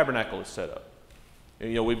 the tabernacle is set up.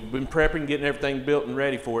 We've been prepping, getting everything built and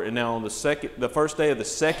ready for it. And now on the first day of the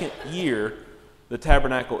 2nd year, the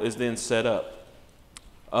tabernacle is then set up.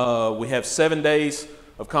 We have 7 days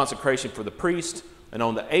of consecration for the priest, And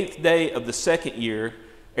on the 8th day of the 2nd year,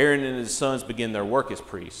 Aaron and his sons begin their work as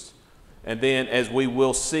priests. And then, as we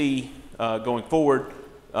will see going forward,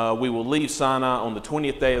 we will leave Sinai on the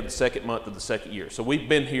 20th day of the 2nd month of the 2nd year. So we've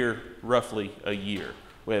been here roughly a year.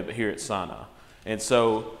 We have here at Sinai. And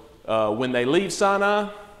so when they leave Sinai,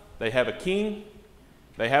 they have a king,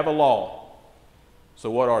 they have a law. So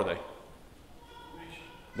what are they?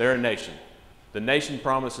 They're a nation. The nation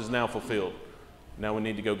promise is now fulfilled. Now we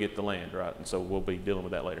need to go get the land, right? And so we'll be dealing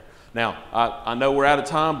with that later. Now, I know we're out of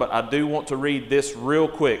time, but I do want to read this real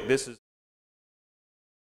quick. This is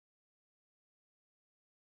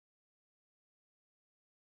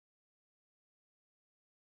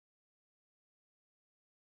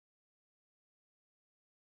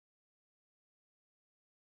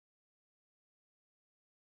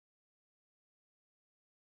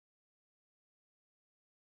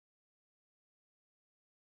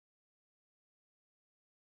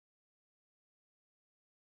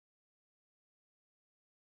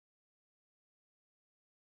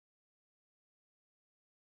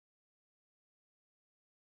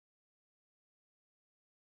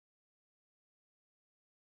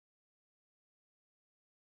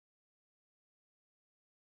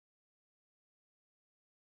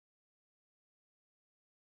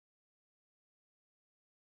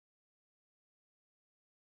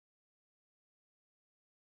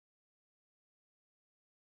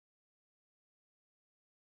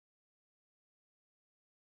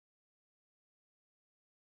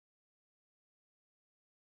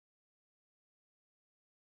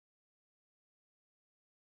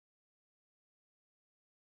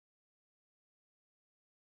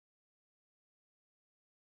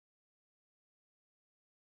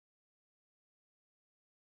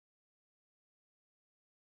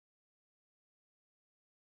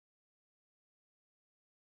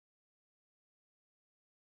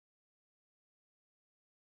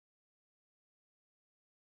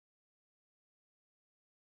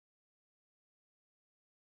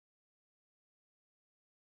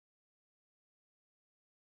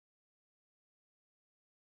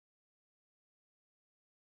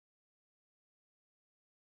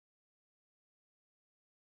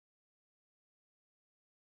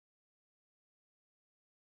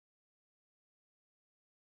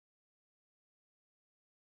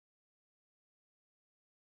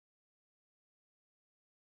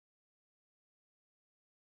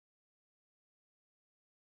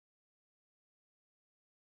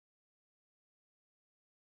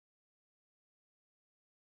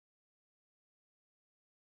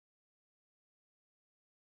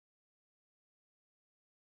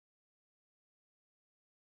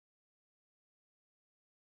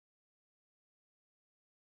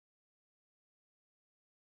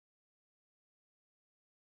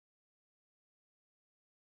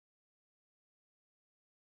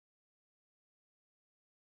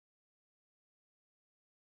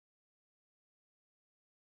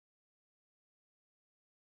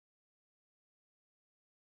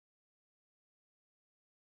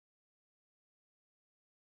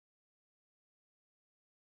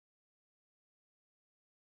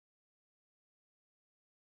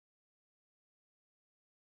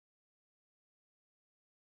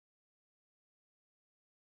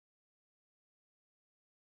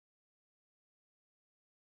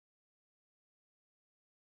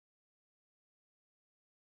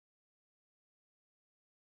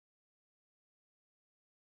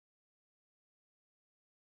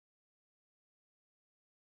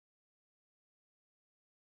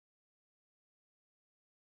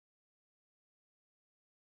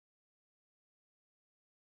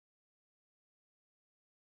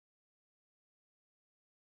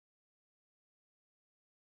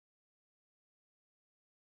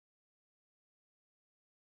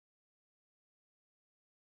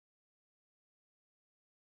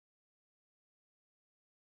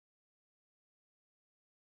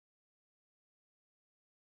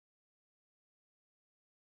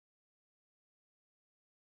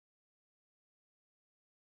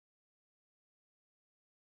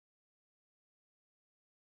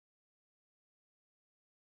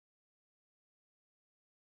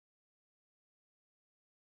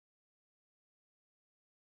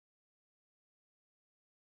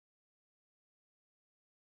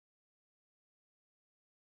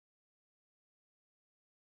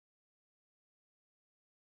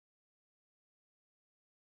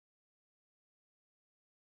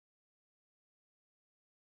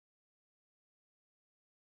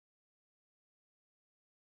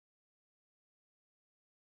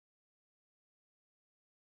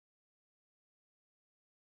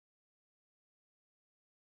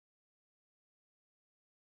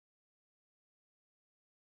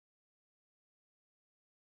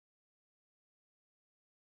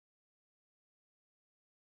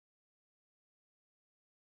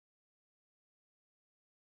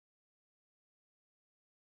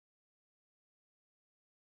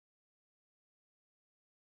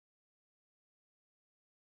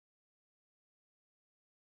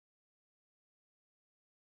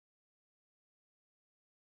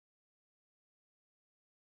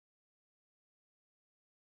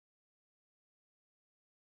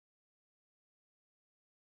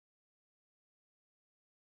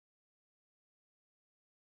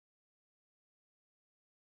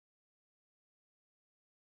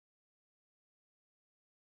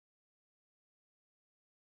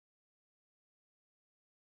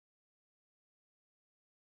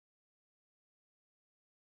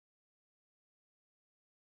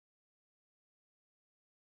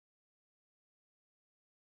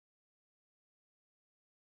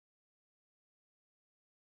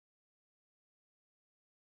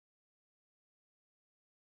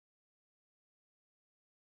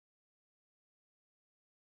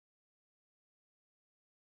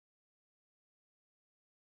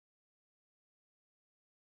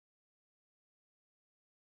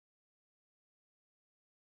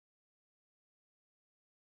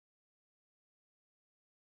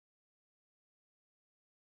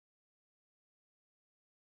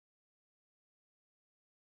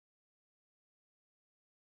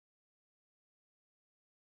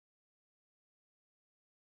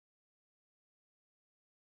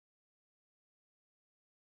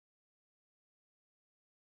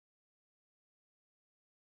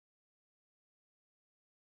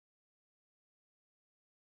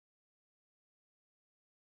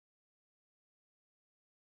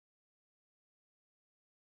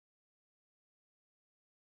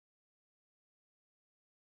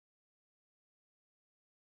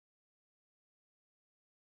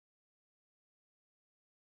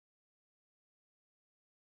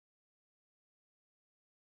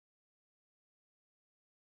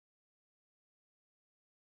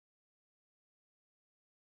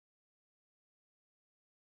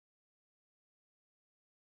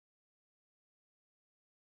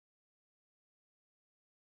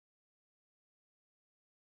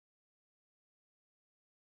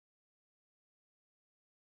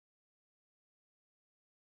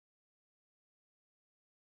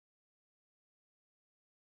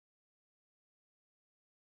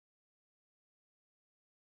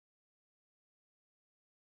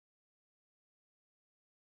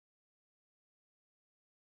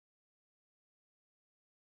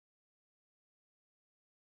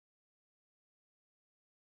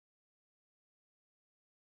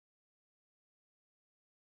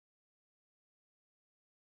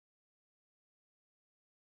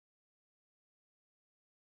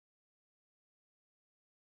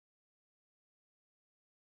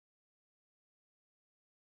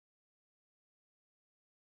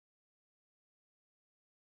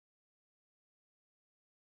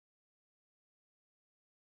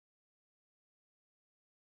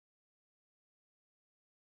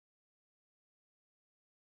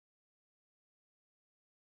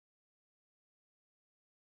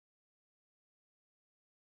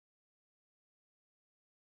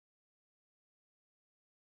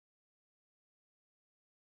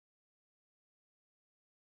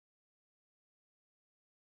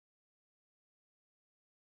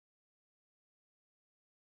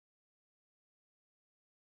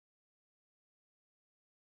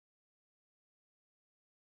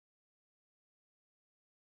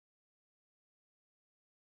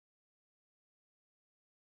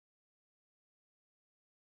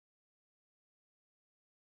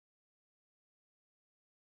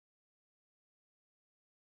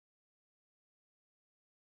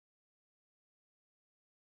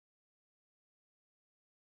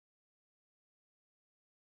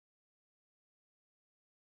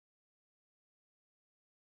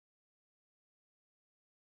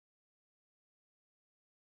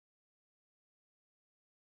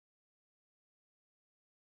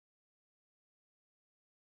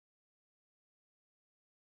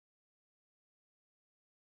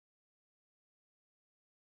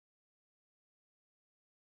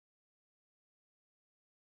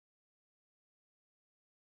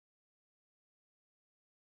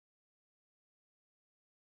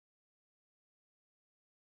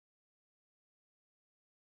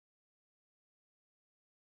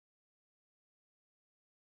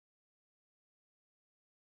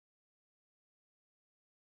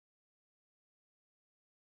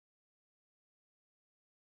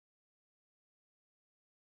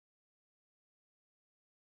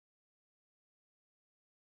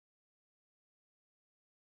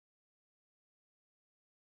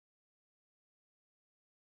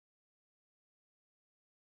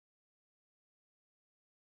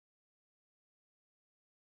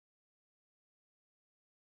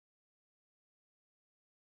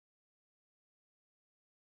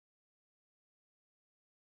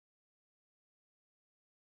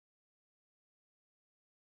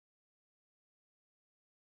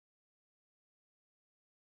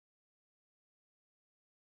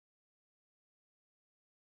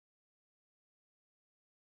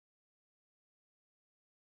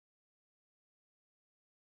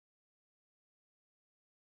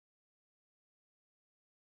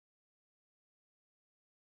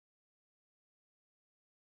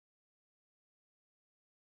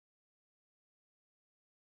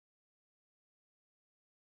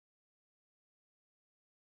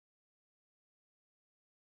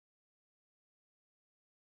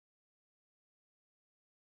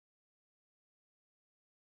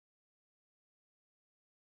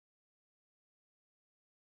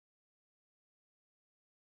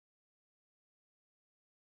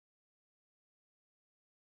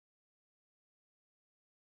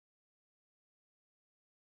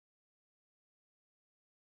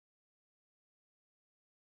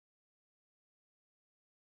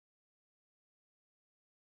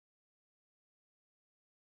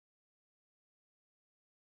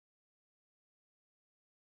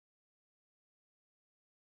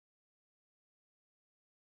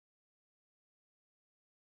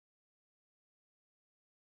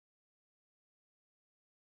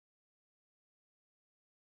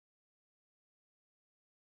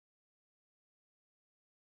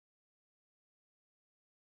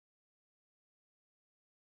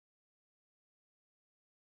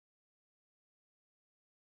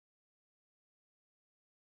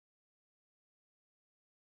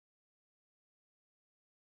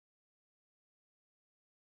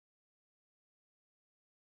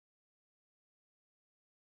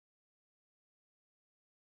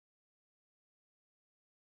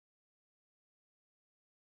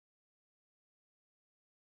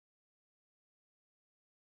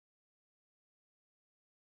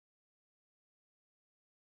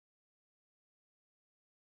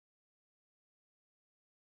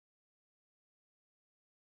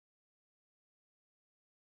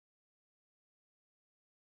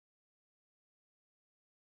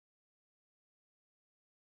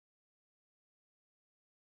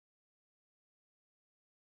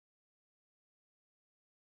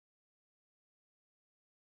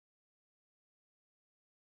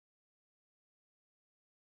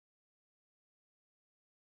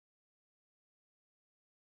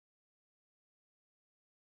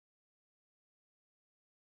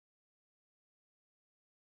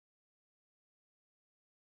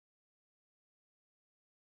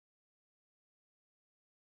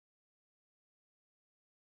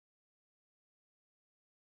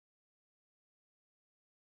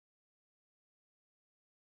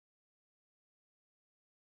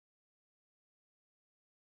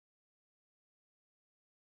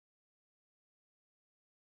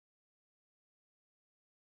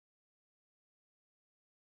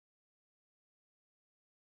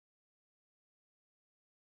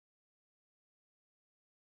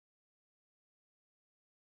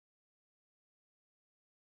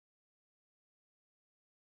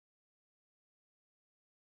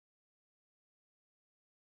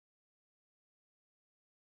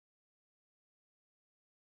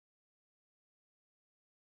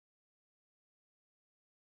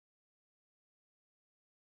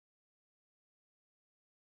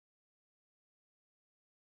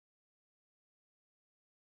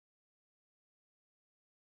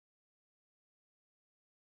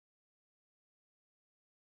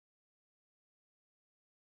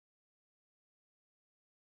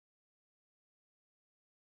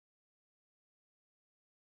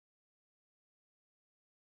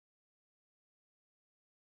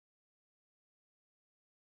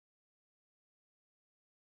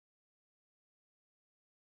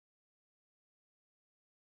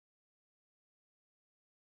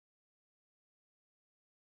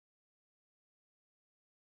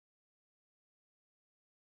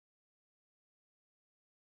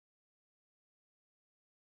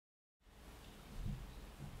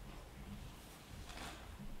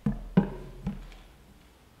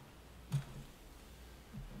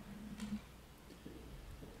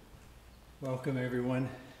Welcome, everyone.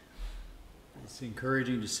 It's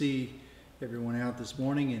encouraging to see everyone out this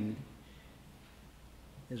morning, and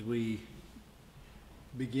as we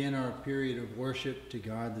begin our period of worship to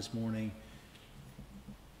God this morning,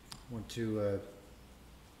 I want to,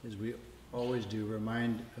 as we always do,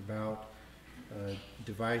 remind about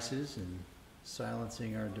devices and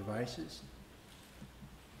silencing our devices,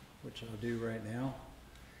 which I'll do right now.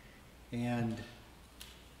 And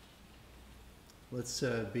let's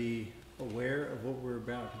be aware of what we're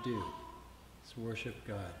about to do. Let's worship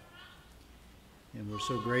God. And we're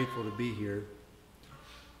so grateful to be here.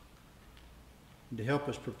 And to help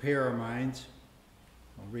us prepare our minds,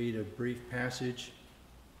 I'll read a brief passage,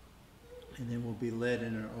 and then we'll be led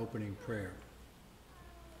in an opening prayer.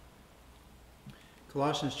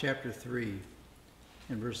 Colossians chapter 3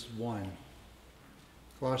 and verse 1.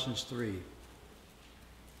 Colossians 3.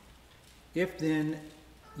 If then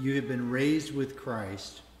you have been raised with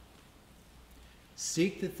Christ,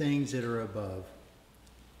 seek the things that are above,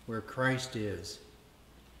 where Christ is,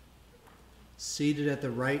 seated at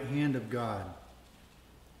the right hand of God.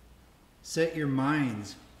 Set your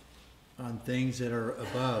minds on things that are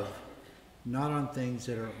above, not on things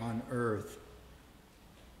that are on earth.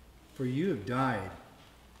 For you have died,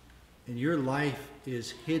 and your life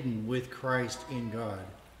is hidden with Christ in God.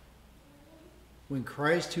 When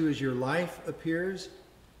Christ, who is your life, appears,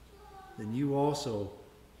 then you also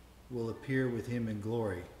will appear with him in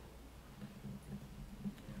glory.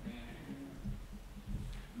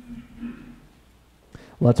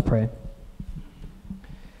 Let's pray.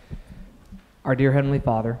 Our dear Heavenly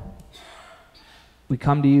Father, we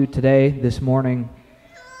come to you today, this morning,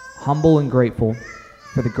 humble and grateful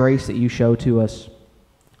for the grace that you show to us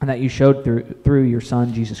and that you showed through your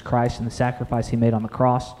Son, Jesus Christ, and the sacrifice he made on the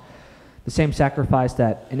cross. The same sacrifice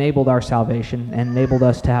that enabled our salvation and enabled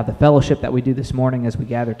us to have the fellowship that we do this morning as we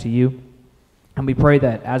gather to you. And we pray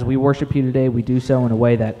that as we worship you today, we do so in a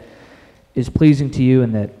way that is pleasing to you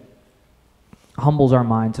and that humbles our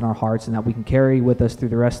minds and our hearts, and that we can carry with us through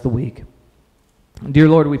the rest of the week. Dear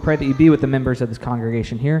Lord, we pray that you be with the members of this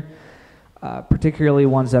congregation here, particularly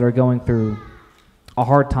ones that are going through a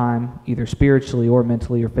hard time, either spiritually or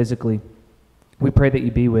mentally or physically. We pray that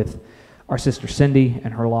you be with our sister Cindy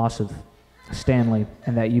and her loss of Stanley,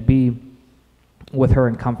 and that you be with her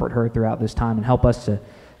and comfort her throughout this time and help us to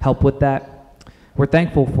help with that. We're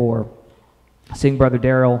thankful for seeing Brother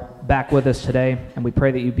Darrell back with us today, and we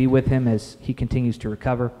pray that you be with him as he continues to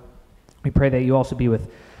recover. We pray that you also be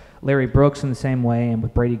with Larry Brooks in the same way, and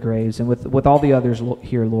with Brady Graves, and with all the others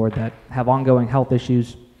here, Lord, that have ongoing health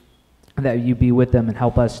issues, and that you be with them and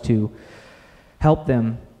help us to help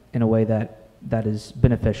them in a way that is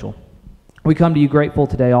beneficial. We come to you grateful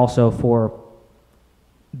today also for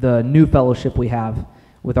the new fellowship we have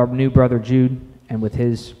with our new brother Jude and with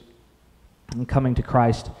his coming to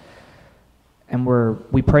Christ. And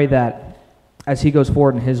we pray that as he goes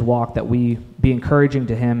forward in his walk, that we be encouraging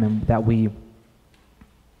to him and that we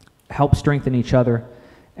help strengthen each other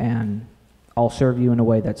and all serve you in a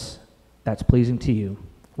way that's pleasing to you.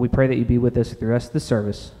 We pray that you be with us through the rest of the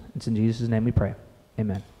service. It's in Jesus' name we pray.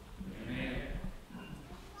 Amen.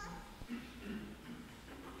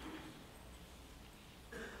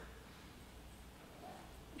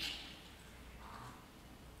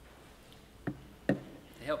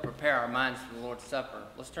 To help prepare our minds for the Lord's Supper,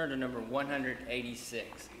 let's turn to number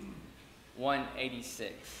 186.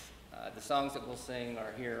 186. The songs that we'll sing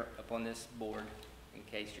are here up on this board in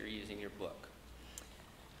case you're using your book.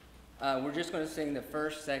 We're just going to sing the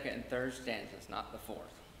first, second, and third stanzas, not the fourth.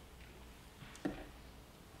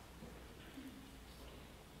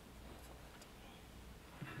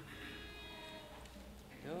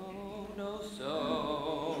 No,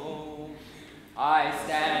 so I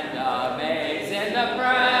stand amazed in the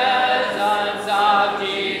presence of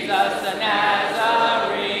Jesus the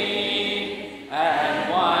Nazarene, and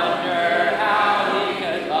wonder how he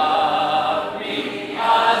could love me, a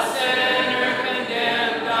sinner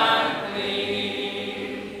condemned unclean.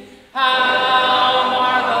 How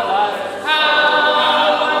marvelous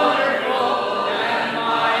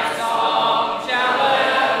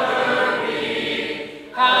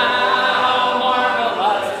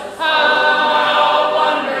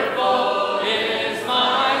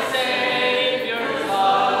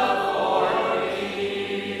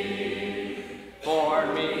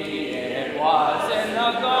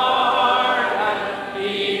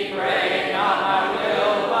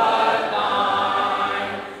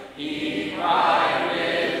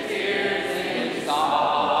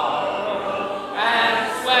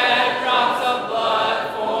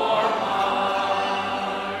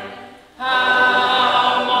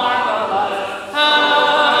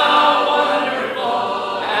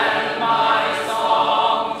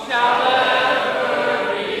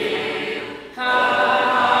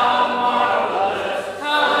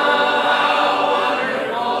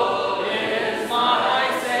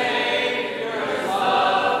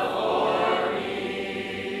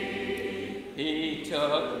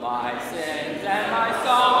took my sins and my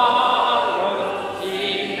sorrows.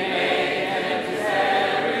 He made them his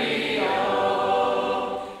burial.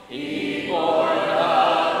 He bore the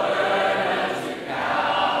burdens to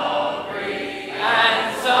Calvary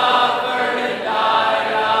and suffered and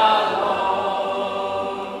died alone.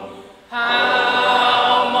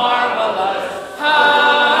 How marvelous,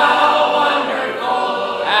 how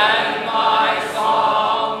wonderful, and my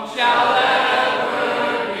song shall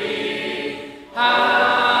ever be.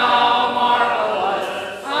 How marvelous,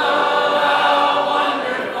 how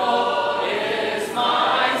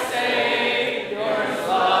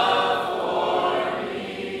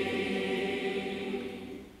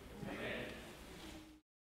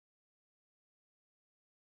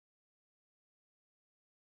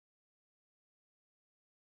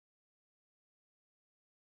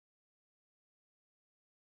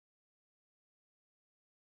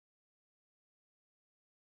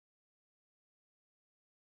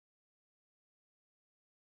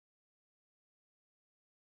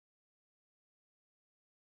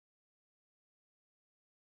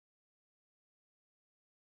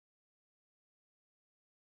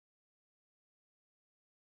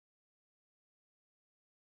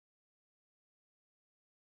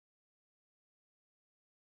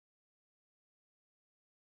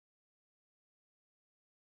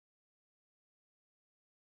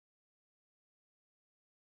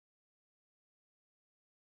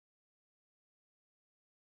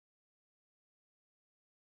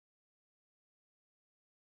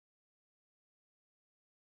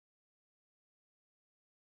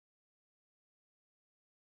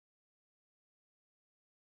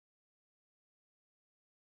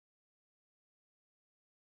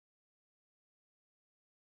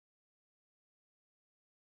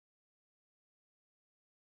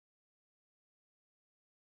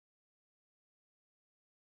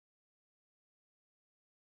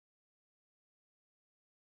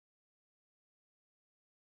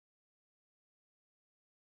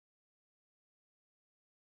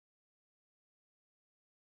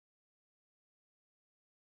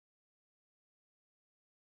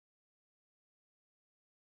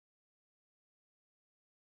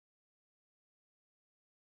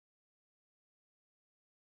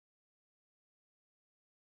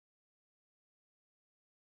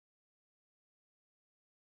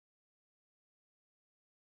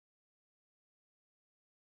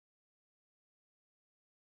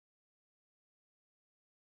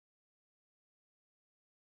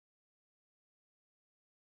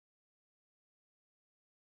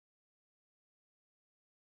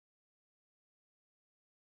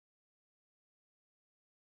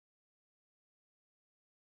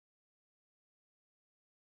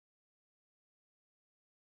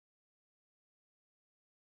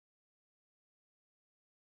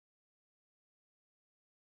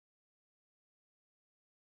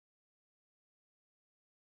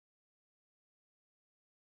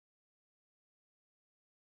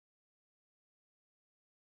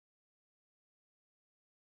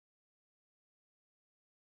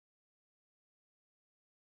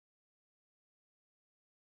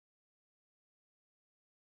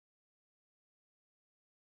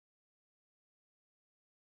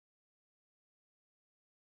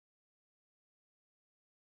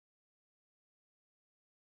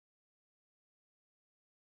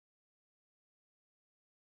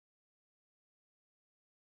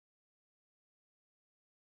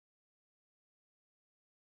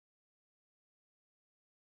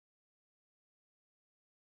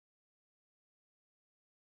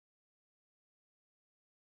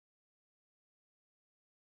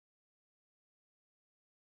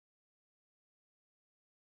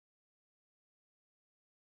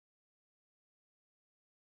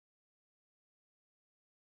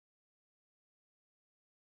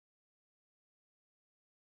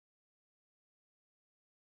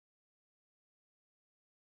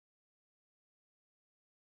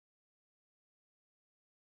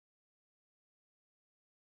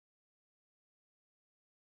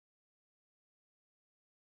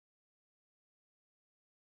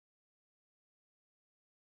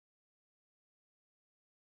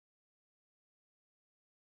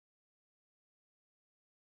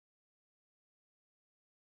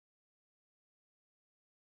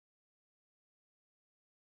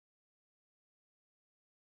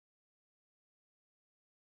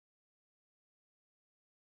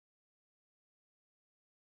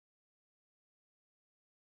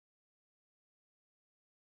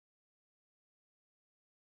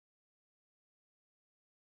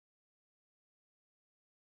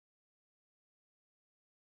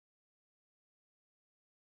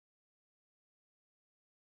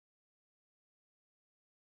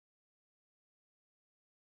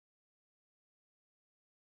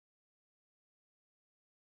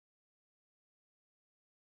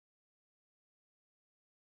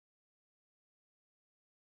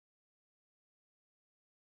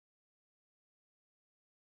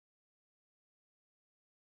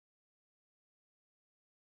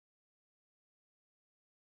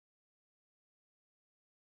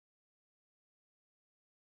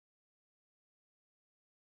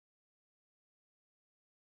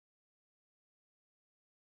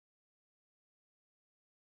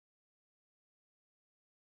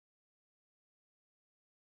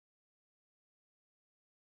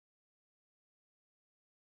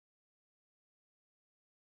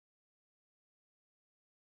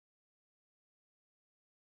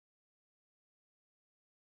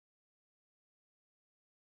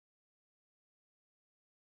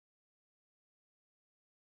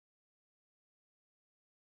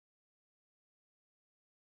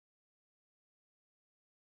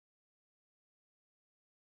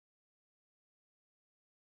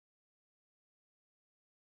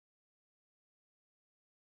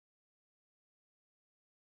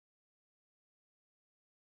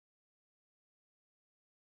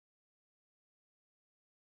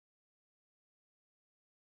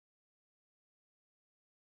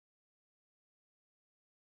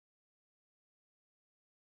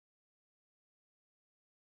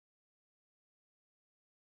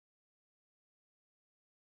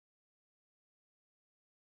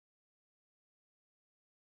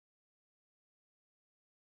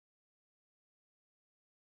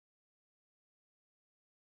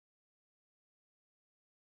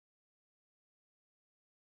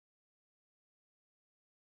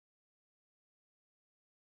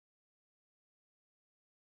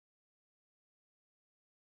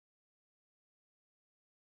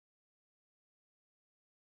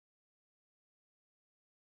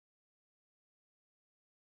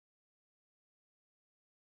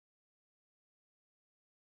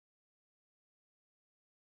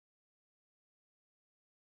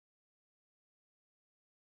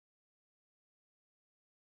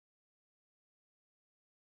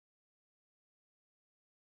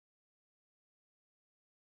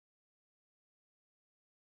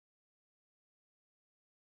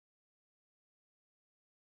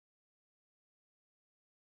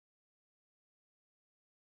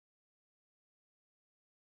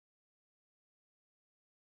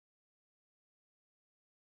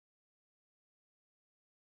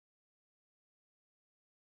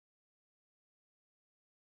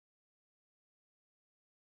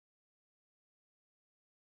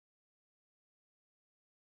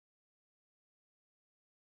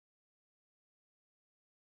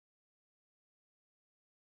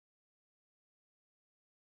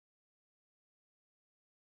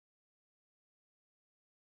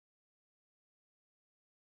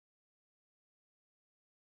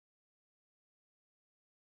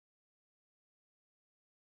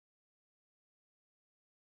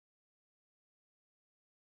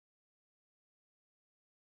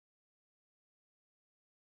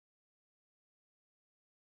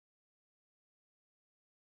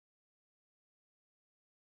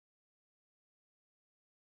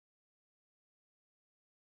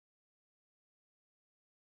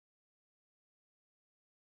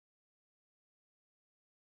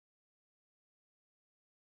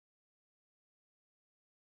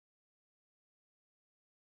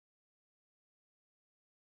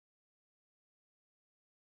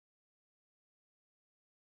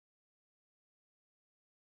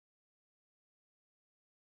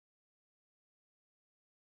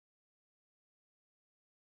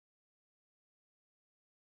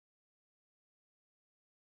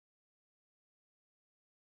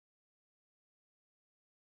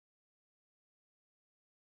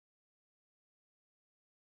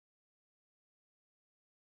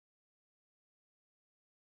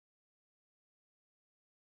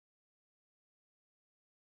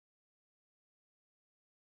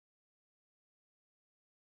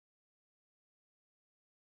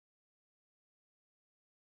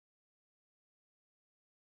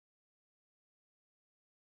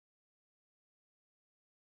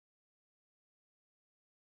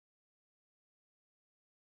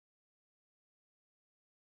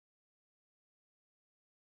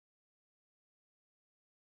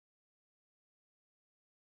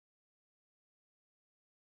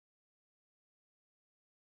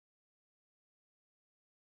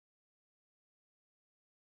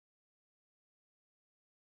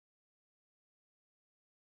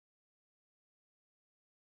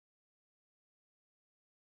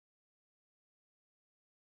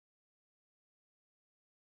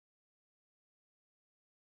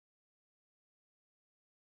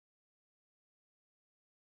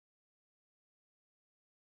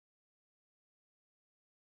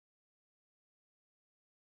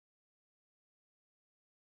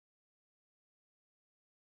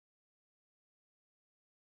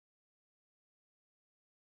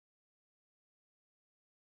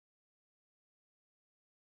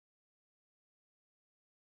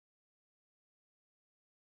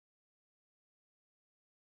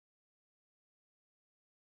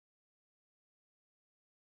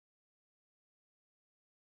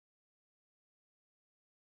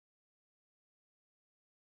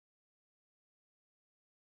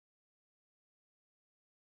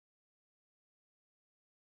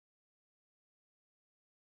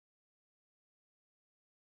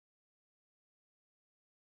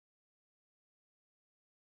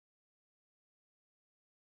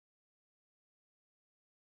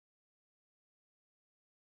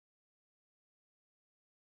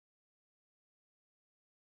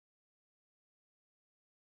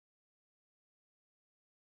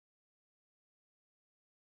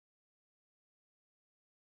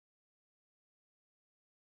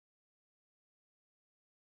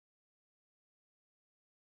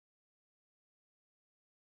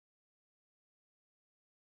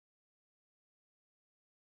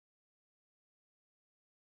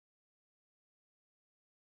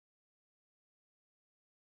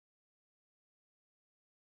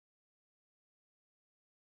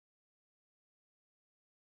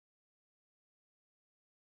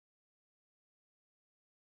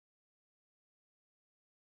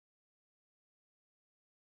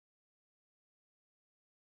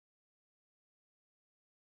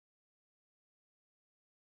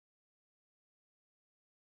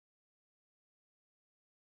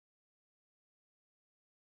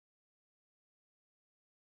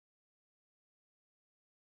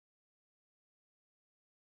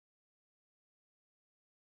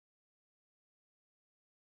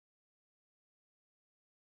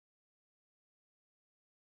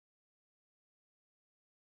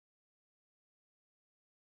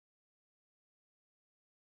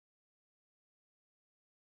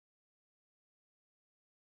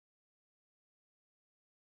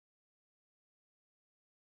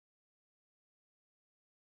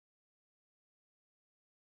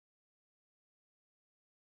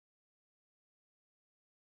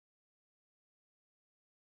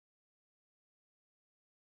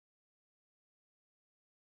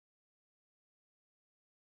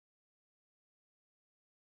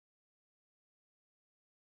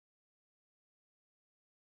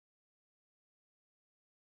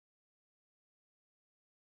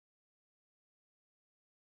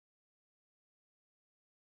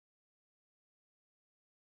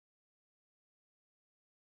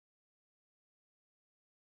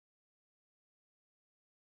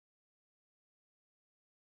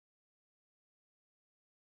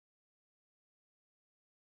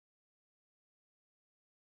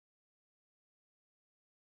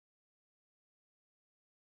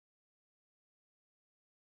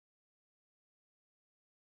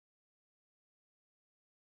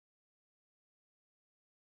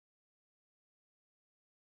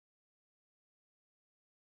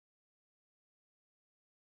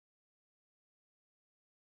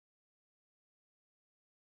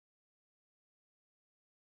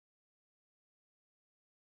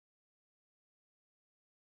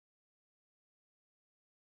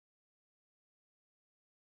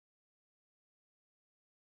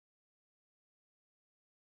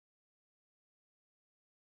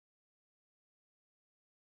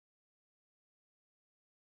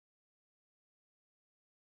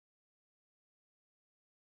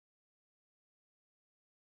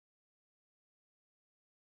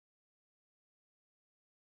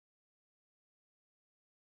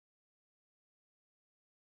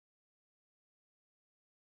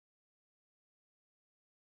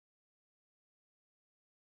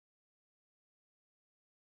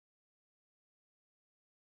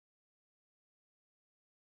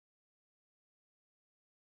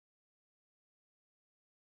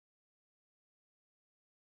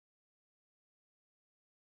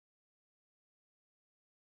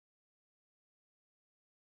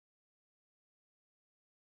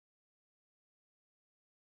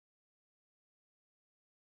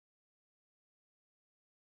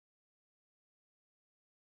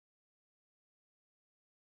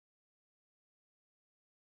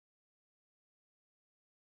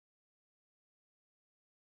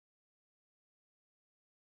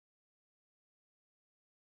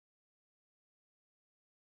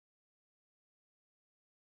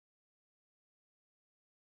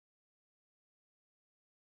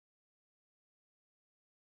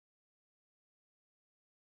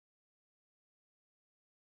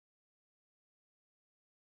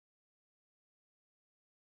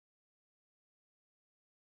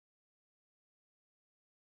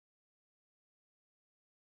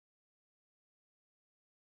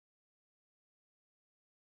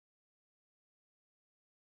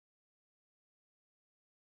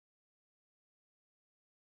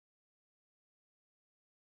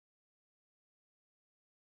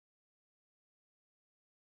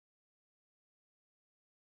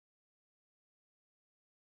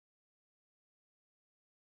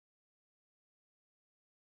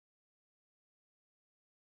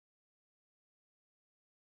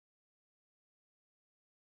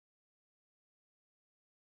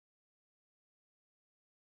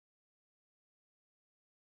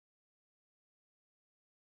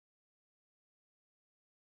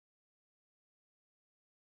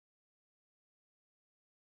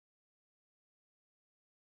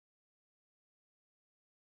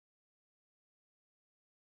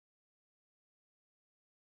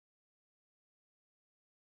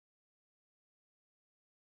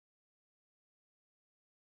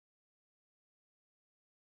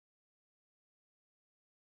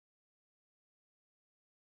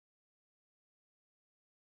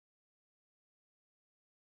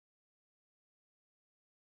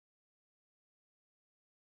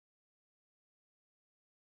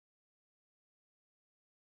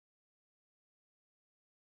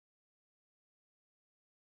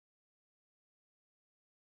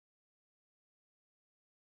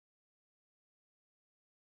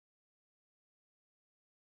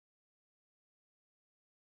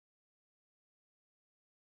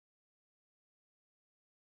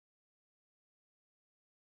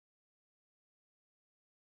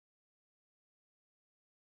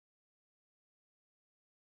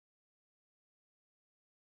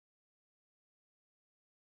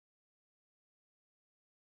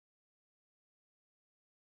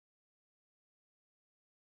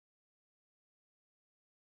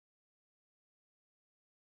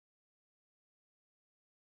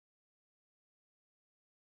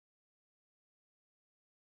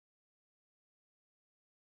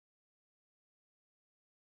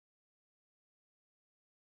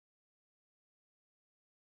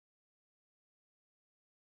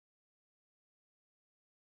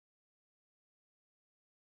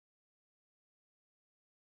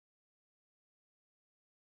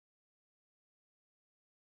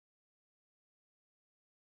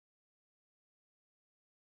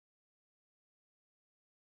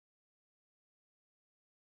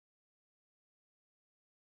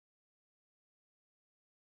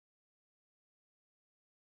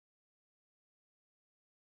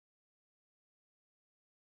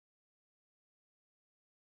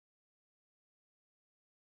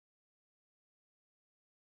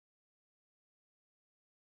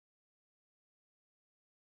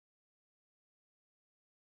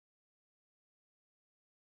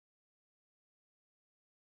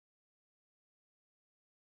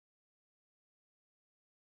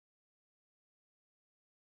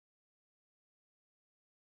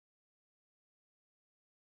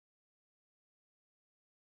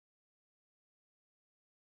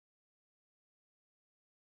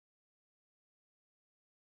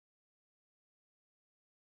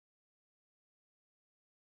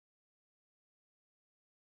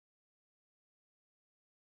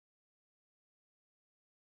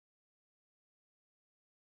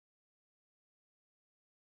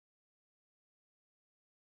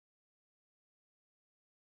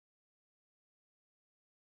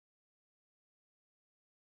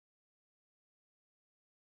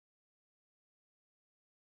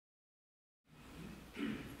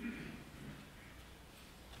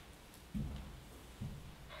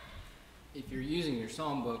if you're using your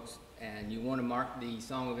songbooks and you want to mark the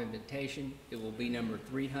Song of Invitation, it will be number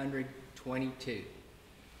 322.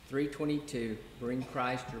 322, Bring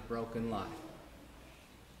Christ Your Broken Life.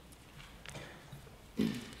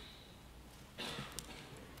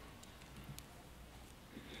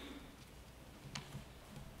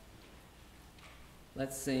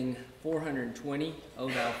 Let's sing 420, O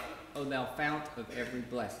Thou Fount of Every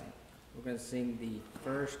Blessing. We're going to sing the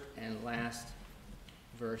first and last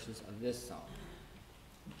verses of this song.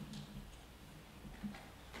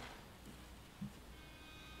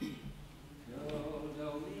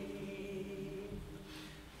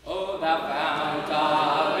 O thou fount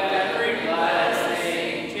of every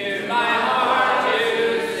blessing, to my heart to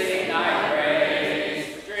sing thy praise,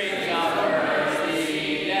 streams of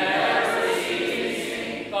mercy never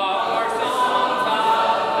ceasing, for songs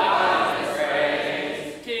of thousands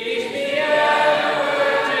praise. Teach me ever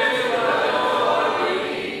to adore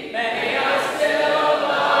thee, may I still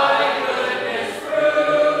thy goodness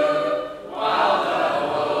prove, while the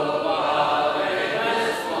hope of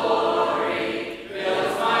endless glory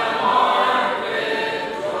fills my heart with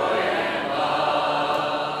joy and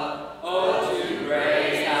love. Oh, to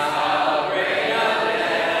grace how great a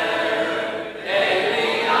debtor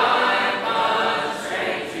daily I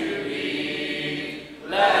constrain to be.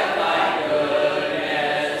 Let thy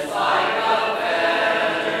goodness like a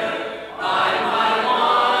fetter bind my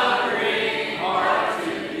wandering heart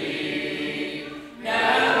to thee.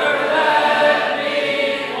 Never let me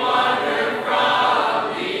wander from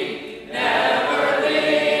thee, never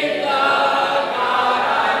leave the God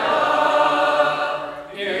I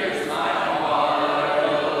love. Here's my heart,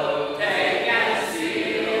 oh, take and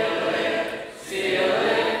seal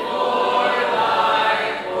it for thy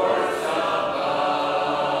courts above.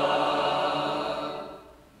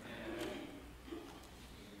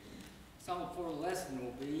 Song for the lesson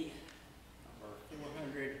will be number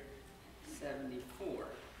 474,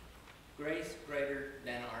 Grace Greater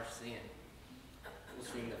Than Our Sin. We'll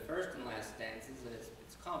sing the first and last stanzas, and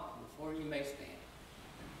it's comfortable before you may stand.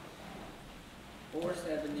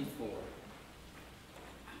 474.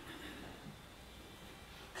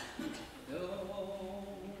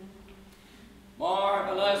 Oh,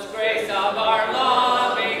 marvelous grace of our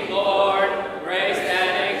loving Lord, grace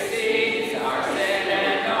that exceeds our sin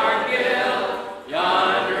and our guilt,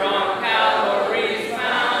 yonder on Calvary's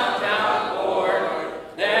mount outpoured,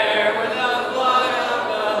 there where the blood of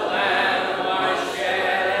the Lamb was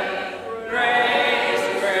shed. Grace,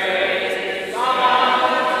 grace,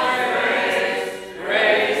 God's grace,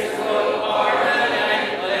 grace will pardon and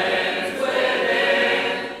cleanse within.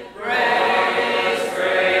 Grace,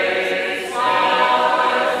 grace,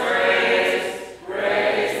 God's grace,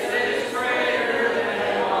 grace that is greater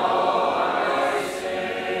than all our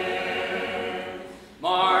sin.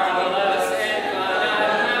 Marvelous, infinite,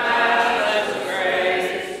 matchless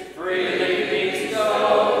grace, freely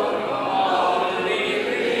bestowed on all who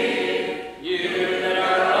believe. You that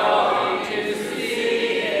are longing to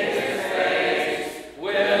see His face,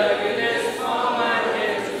 will you this moment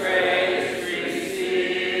His grace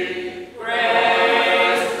receive?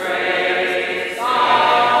 Grace, grace,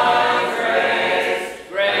 God's grace,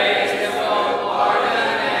 grace that will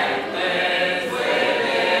pardon and cleanse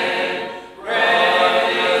within.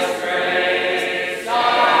 Grace, grace,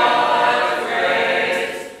 God's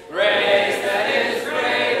grace, grace that is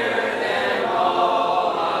greater than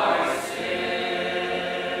all our sin.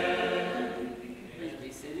 Please be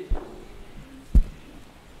seated.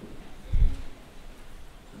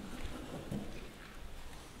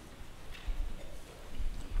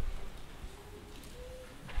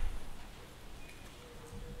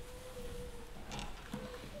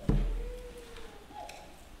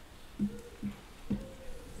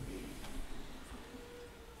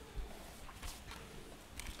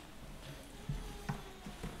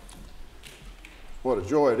 What a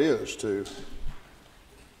joy it is to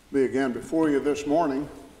be again before you this morning.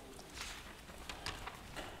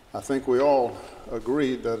 I think we all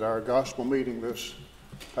agreed that our gospel meeting this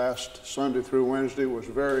past Sunday through Wednesday was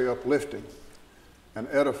very uplifting and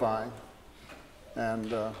edifying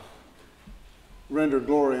and rendered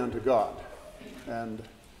glory unto God. And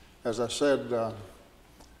as I said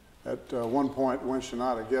at one point Wednesday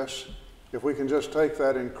night, I guess, if we can just take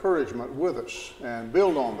that encouragement with us and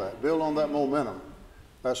build on that momentum,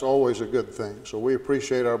 that's always a good thing. So we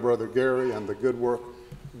appreciate our brother Gary and the good work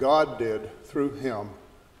God did through him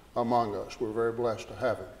among us. We're very blessed to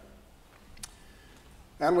have him.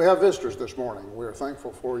 And we have visitors this morning. We're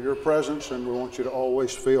thankful for your presence, and we want you to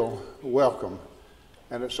always feel welcome.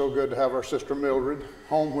 And it's so good to have our sister Mildred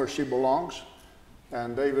home where she belongs,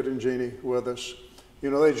 and David and Jeannie with us. You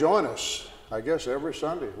know, they join us, I guess, every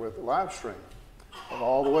Sunday with the Livestream,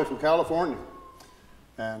 all the way from California.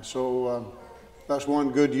 And so that's one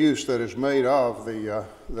good use that is made of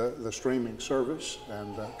the streaming service,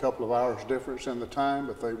 and a couple of hours difference in the time,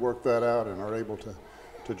 but they work that out and are able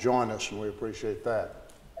to join us, and we appreciate that.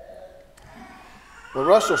 Well,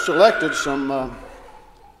 Russell selected some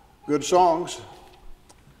good songs,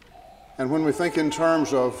 and when we think in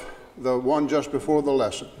terms of the one just before the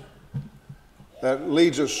lesson, that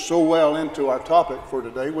leads us so well into our topic for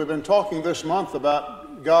today. We've been talking this month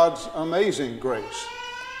about God's amazing grace,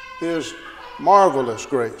 His marvelous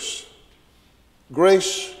grace,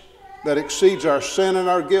 grace that exceeds our sin and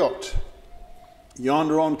our guilt.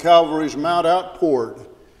 Yonder on Calvary's Mount outpoured,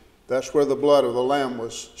 that's where the blood of the Lamb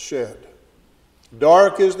was shed.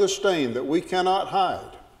 Dark is the stain that we cannot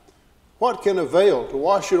hide. What can avail to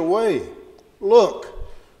wash it away? Look,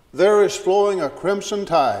 there is flowing a crimson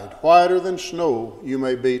tide, whiter than snow you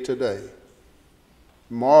may be today.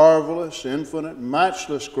 Marvelous, infinite,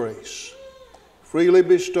 matchless grace, freely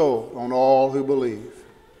bestowed on all who believe.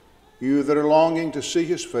 You that are longing to see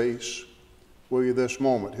His face, will you this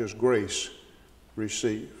moment His grace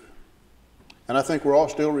receive? And I think we're all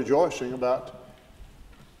still rejoicing about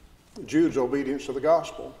Jude's obedience to the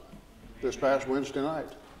gospel this past Wednesday night.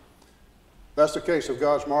 That's the case of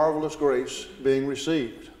God's marvelous grace being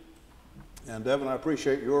received. And Devin, I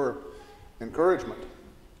appreciate your encouragement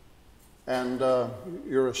and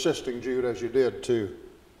your assisting Jude as you did to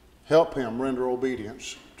help him render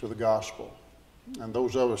obedience to the gospel. And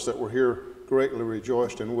those of us that were here greatly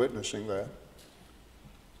rejoiced in witnessing that.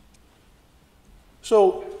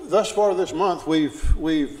 So thus far this month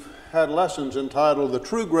we've had lessons entitled The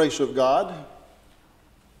True Grace of God,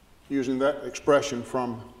 using that expression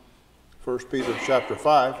from 1 Peter chapter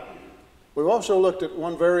 5. We've also looked at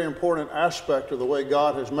one very important aspect of the way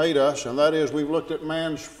God has made us, and that is we've looked at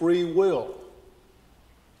man's free will,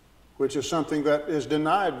 which is something that is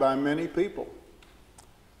denied by many people.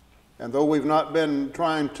 And though we've not been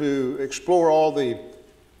trying to explore all the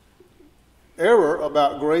error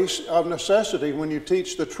about grace, of necessity, when you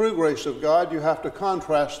teach the true grace of God, you have to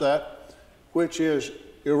contrast that which is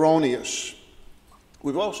erroneous.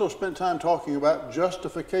 We've also spent time talking about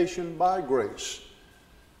justification by grace,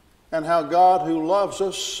 and how God, who loves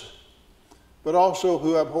us, but also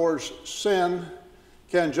who abhors sin,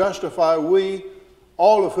 can justify we,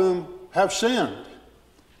 all of whom have sinned.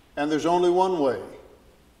 And there's only one way.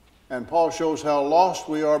 And Paul shows how lost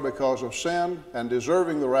we are because of sin and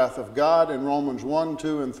deserving the wrath of God in Romans 1,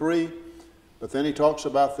 2, and 3. But then he talks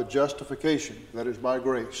about the justification that is by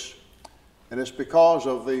grace. And it's because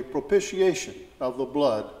of the propitiation of the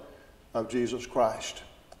blood of Jesus Christ,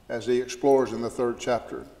 as he explores in the 3rd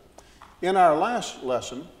chapter. In our last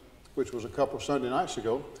lesson, which was a couple of Sunday nights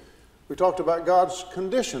ago, we talked about God's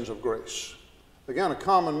conditions of grace. Again, a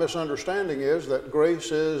common misunderstanding is that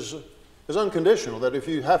grace is unconditional, that if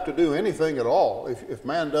you have to do anything at all, if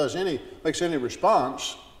man makes any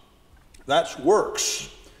response, that's works.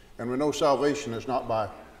 And we know salvation is not by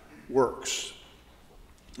works.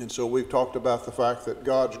 And so we've talked about the fact that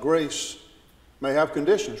God's grace may have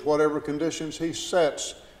conditions, whatever conditions he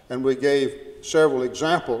sets. And we gave several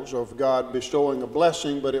examples of God bestowing a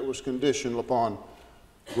blessing, but it was conditional upon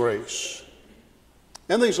grace.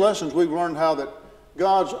 In these lessons, we've learned how that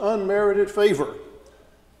God's unmerited favor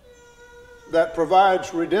that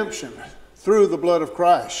provides redemption through the blood of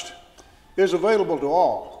Christ is available to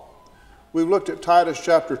all. We've looked at Titus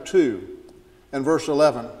chapter 2 and verse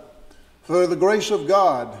 11. For the grace of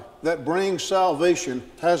God that brings salvation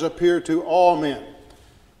has appeared to all men.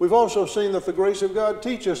 We've also seen that the grace of God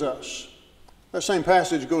teaches us. That same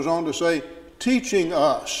passage goes on to say, teaching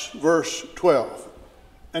us, verse 12.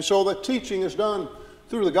 And so the teaching is done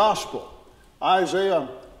through the gospel. Isaiah,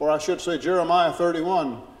 or I should say Jeremiah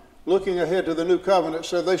 31, looking ahead to the new covenant,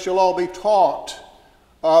 said they shall all be taught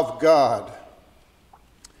of God.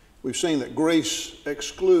 We've seen that grace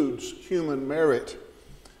excludes human merit.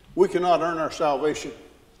 We cannot earn our salvation.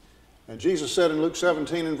 And Jesus said in Luke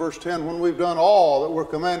 17 and verse 10, when we've done all that we're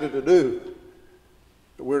commanded to do,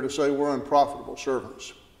 that we're to say we're unprofitable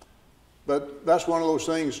servants. But that's one of those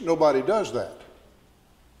things, nobody does that.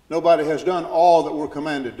 Nobody has done all that we're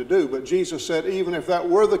commanded to do. But Jesus said even if that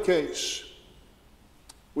were the case,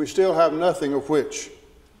 we still have nothing of which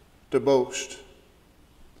to boast.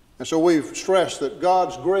 And so we've stressed that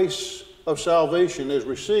God's grace of salvation is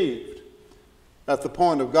received at the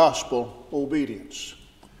point of gospel obedience.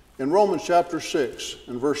 In Romans chapter 6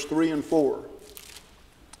 and verse 3 and 4,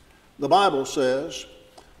 the Bible says,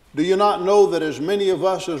 do you not know that as many of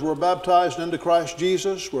us as were baptized into Christ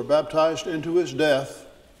Jesus were baptized into his death?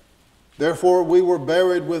 Therefore we were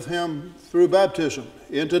buried with him through baptism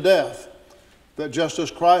into death, that just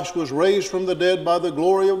as Christ was raised from the dead by the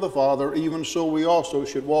glory of the Father, even so we also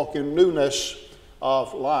should walk in newness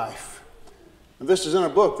of life. And this is in a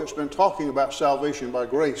book that's been talking about salvation by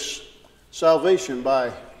grace, salvation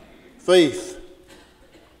by faith.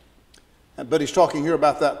 But he's talking here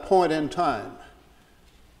about that point in time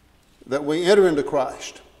that we enter into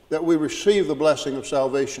Christ, that we receive the blessing of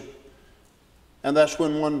salvation. And that's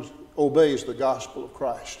when one obeys the gospel of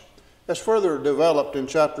Christ. That's further developed in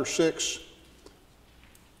chapter 6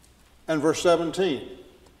 and verse 17.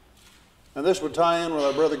 And this would tie in with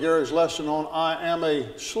our brother Gary's lesson on I am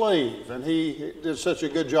a slave. And he did such a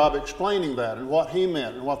good job explaining that and what he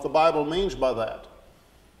meant and what the Bible means by that.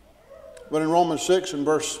 But in Romans 6 and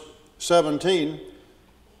verse 17,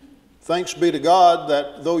 thanks be to God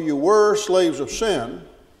that though you were slaves of sin,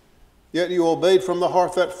 yet you obeyed from the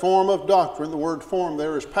heart that form of doctrine, the word form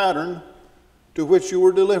there is pattern, to which you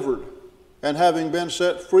were delivered. And having been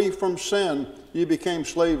set free from sin, you became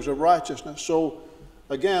slaves of righteousness. So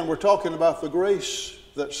again, we're talking about the grace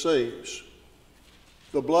that saves,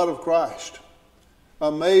 the blood of Christ.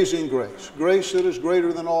 Amazing grace, grace that is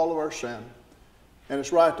greater than all of our sin. And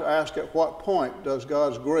it's right to ask, at what point does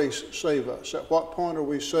God's grace save us? At what point are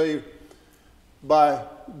we saved by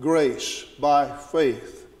grace, by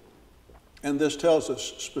faith? And this tells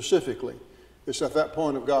us specifically, it's at that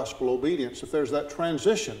point of gospel obedience, if there's that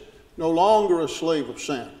transition, no longer a slave of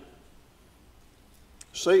sin.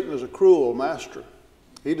 Satan is a cruel master.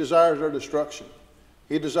 He desires our destruction.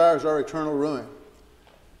 He desires our eternal ruin.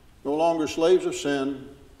 No longer slaves of sin,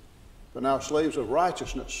 but now slaves of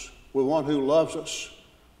righteousness, with one who loves us,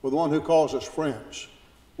 with one who calls us friends,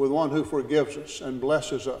 with one who forgives us and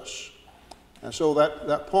blesses us. And so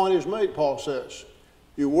that point is made, Paul says.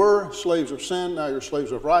 You were slaves of sin, now you're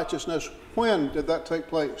slaves of righteousness. When did that take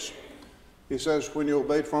place? He says, when you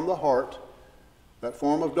obeyed from the heart that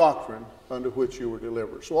form of doctrine unto which you were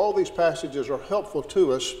delivered. So all these passages are helpful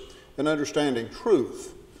to us in understanding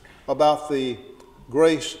truth about the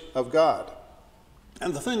grace of God.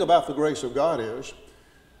 And the thing about the grace of God is,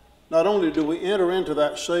 not only do we enter into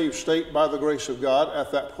that saved state by the grace of God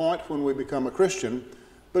at that point when we become a Christian,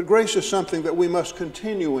 but grace is something that we must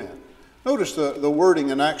continue in. Notice the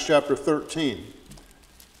wording in Acts chapter 13.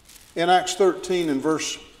 In Acts 13 and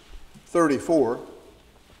verse 34,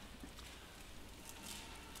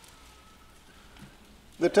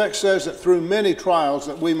 the text says that through many trials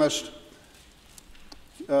that we must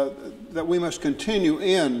continue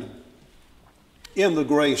in the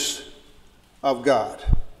grace of God.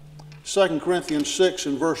 2 Corinthians 6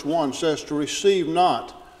 and verse 1 says to receive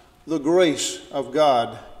not the grace of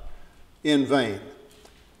God in vain.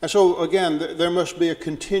 And so again, there must be a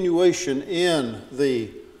continuation in the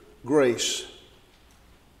grace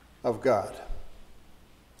of God.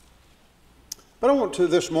 But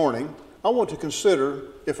this morning, I want to consider,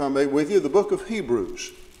 if I may, with you, the book of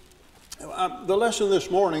Hebrews. The lesson this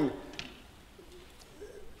morning,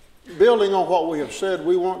 building on what we have said,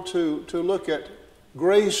 we want to look at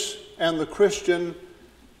grace and the Christian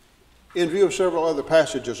in view of several other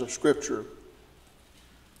passages of Scripture.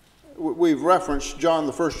 We've referenced John,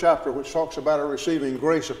 the first chapter, which talks about our receiving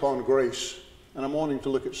grace upon grace. And I'm wanting to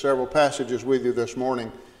look at several passages with you this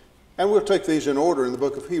morning. And we'll take these in order in the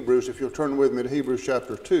book of Hebrews, if you'll turn with me to Hebrews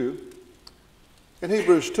chapter 2. In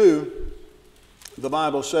Hebrews 2, the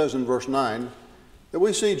Bible says in verse 9 that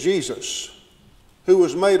we see Jesus, who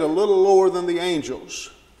was made a little lower than the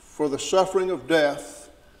angels for the suffering of death,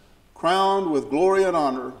 crowned with glory and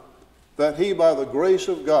honor, that he by the grace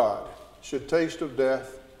of God should taste of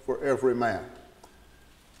death for every man.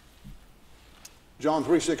 John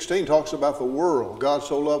 3:16 talks about the world. God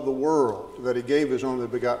so loved the world that he gave his only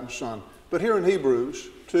begotten Son. But here in Hebrews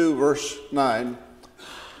 2 verse 9,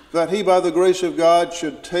 that he by the grace of God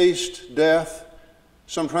should taste death.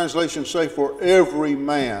 Some translations say for every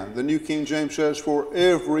man. The New King James says for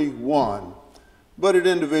every one. But it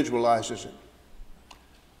individualizes it.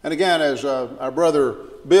 And again, as our brother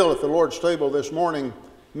Bill at the Lord's table this morning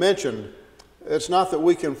mentioned, it's not that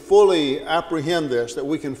we can fully apprehend this, that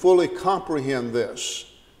we can fully comprehend this,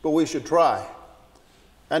 but we should try.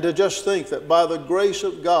 And to just think that by the grace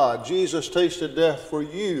of God, Jesus tasted death for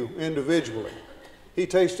you individually. He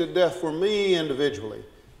tasted death for me individually.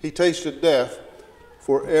 He tasted death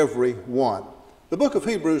for every one. The book of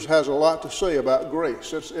Hebrews has a lot to say about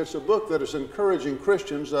grace. It's a book that is encouraging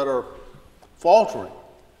Christians that are faltering.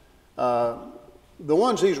 The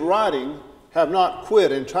ones he's writing have not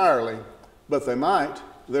quit entirely, but they might.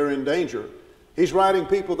 They're in danger. He's writing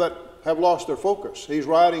people that have lost their focus. He's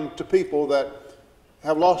writing to people that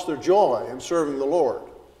have lost their joy in serving the Lord.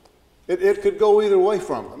 It could go either way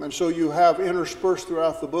from them. And so you have interspersed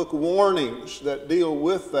throughout the book warnings that deal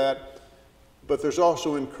with that, but there's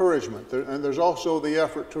also encouragement, and there's also the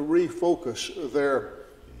effort to refocus their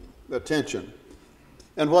attention.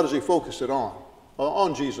 And what does he focus it on?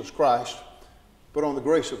 On Jesus Christ, but on the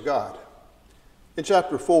grace of God. In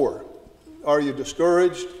chapter 4, are you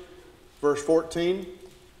discouraged? Verse 14,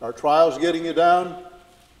 are trials getting you down?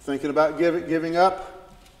 Thinking about giving up?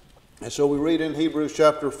 And so we read in Hebrews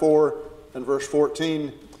chapter 4 and verse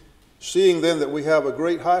 14, seeing then that we have a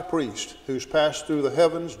great high priest who's passed through the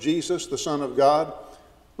heavens, Jesus, the Son of God,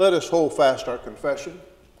 let us hold fast our confession.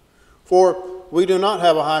 For we do not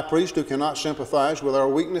have a high priest who cannot sympathize with our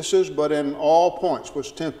weaknesses, but in all points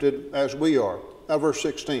was tempted as we are. Now verse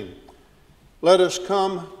 16, let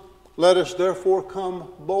us therefore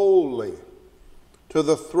come boldly to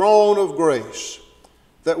the throne of grace,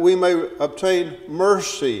 that we may obtain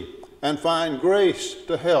mercy and find grace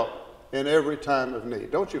to help in every time of need.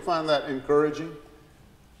 Don't you find that encouraging?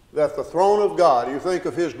 That the throne of God, you think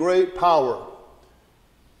of his great power,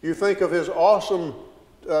 you think of his awesome,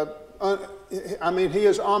 he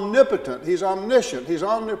is omnipotent, he's omniscient, he's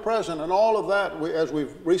omnipresent, and all of that, as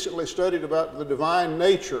we've recently studied about the divine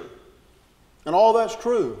nature, and all that's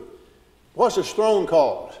true. What's his throne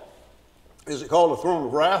called? Is it called a throne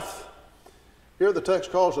of wrath? Here the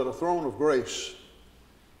text calls it a throne of grace.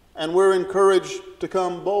 And we're encouraged to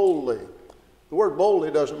come boldly. The word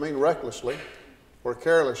boldly doesn't mean recklessly or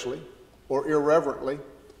carelessly or irreverently,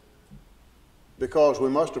 because we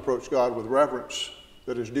must approach God with reverence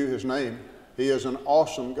that is due his name. He is an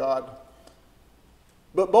awesome God.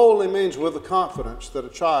 But boldly means with the confidence that a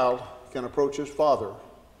child can approach his father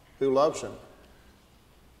who loves him.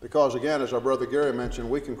 Because again, as our brother Gary mentioned,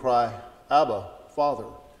 we can cry, Abba, Father.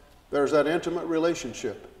 There's that intimate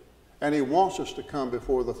relationship. And he wants us to come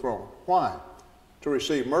before the throne. Why? To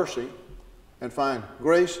receive mercy and find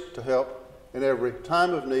grace to help in every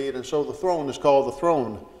time of need. And so the throne is called the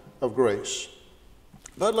throne of grace.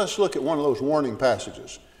 But let's look at one of those warning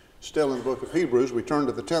passages. Still in the book of Hebrews, we turn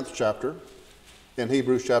to the 10th chapter in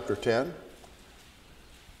Hebrews chapter 10.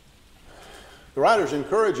 The writer's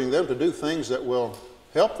encouraging them to do things that will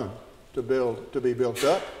help them to be built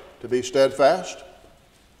up, to be steadfast.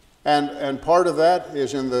 And part of that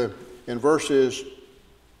is in verses,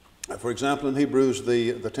 for example, in Hebrews,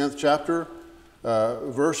 the 10th chapter,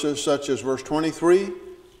 verses such as verse 23,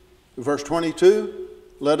 verse 22,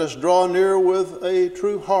 let us draw near with a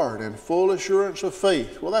true heart and full assurance of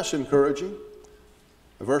faith. Well, that's encouraging.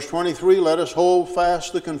 Verse 23, let us hold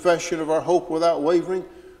fast the confession of our hope without wavering,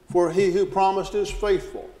 for he who promised is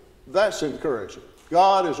faithful. That's encouraging.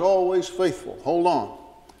 God is always faithful. Hold on.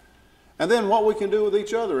 And then what we can do with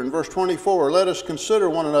each other. In verse 24, let us consider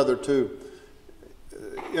one another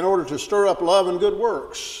in order to stir up love and good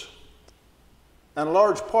works. And a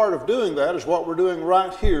large part of doing that is what we're doing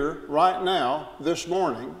right here, right now, this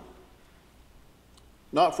morning.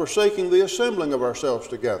 Not forsaking the assembling of ourselves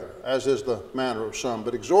together, as is the manner of some,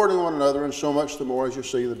 but exhorting one another, and so much the more as you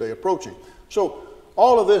see the day approaching. So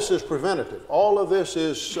all of this is preventative. All of this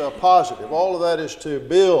is positive. All of that is to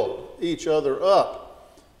build each other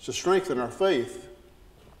up, to strengthen our faith.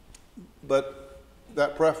 But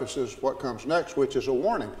that prefaces what comes next, which is a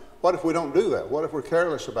warning. What if we don't do that? What if we're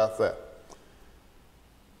careless about that?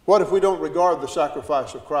 What if we don't regard the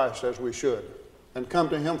sacrifice of Christ as we should and come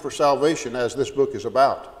to him for salvation, as this book is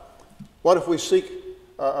about? What if we seek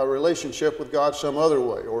a relationship with God some other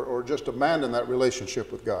way, or just abandon that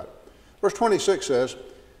relationship with God? Verse 26 says,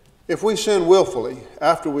 if we sin willfully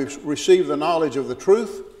after we've received the knowledge of the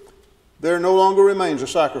truth, there no longer remains a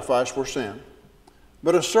sacrifice for sin,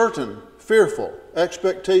 but a certain fearful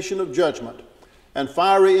expectation of judgment and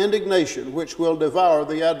fiery indignation which will devour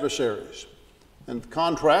the adversaries. In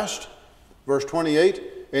contrast, verse 28,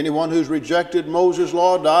 anyone who's rejected Moses'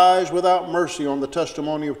 law dies without mercy on the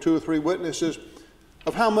testimony of 2 or 3 witnesses.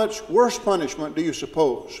 Of how much worse punishment do you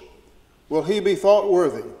suppose will he be thought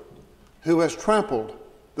worthy who has trampled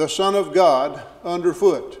the Son of God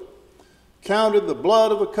underfoot, counted the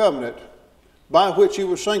blood of a covenant by which he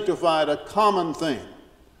was sanctified a common thing,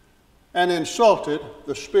 and insulted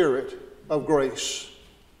the Spirit of grace?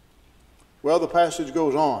 Well, the passage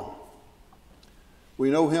goes on. We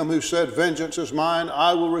know him who said, vengeance is mine,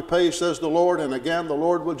 I will repay, says the Lord. And again, the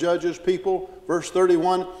Lord will judge his people. Verse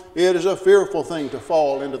 31, it is a fearful thing to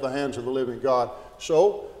fall into the hands of the living God.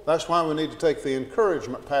 So that's why we need to take the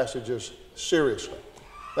encouragement passages seriously.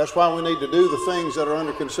 That's why we need to do the things that are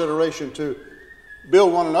under consideration to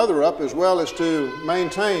build one another up, as well as to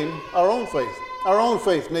maintain our own faith. Our own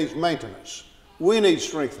faith needs maintenance. We need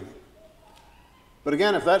strengthening. But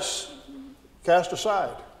again, if that's cast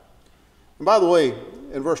aside, And by the way,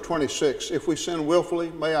 in verse 26, if we sin willfully,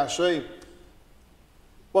 may I say,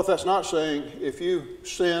 what that's not saying, if you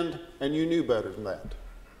sinned and you knew better than that,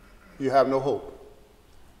 you have no hope.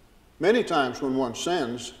 Many times when one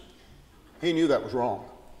sins, he knew that was wrong.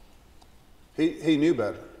 He knew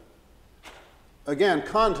better. Again,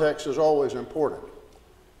 context is always important.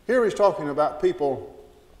 Here he's talking about people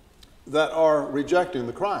that are rejecting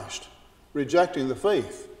the Christ, rejecting the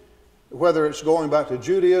faith. Whether it's going back to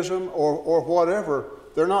Judaism or whatever,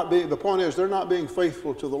 the point is they're not being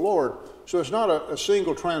faithful to the Lord. So it's not a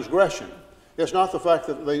single transgression. It's not the fact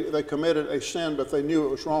that they committed a sin, but they knew it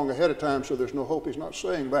was wrong ahead of time, so there's no hope. He's not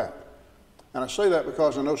saying that. And I say that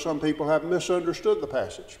because I know some people have misunderstood the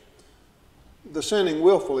passage. The sinning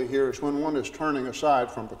willfully here is when one is turning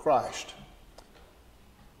aside from the Christ.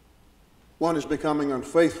 One is becoming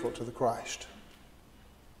unfaithful to the Christ.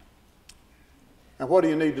 And what do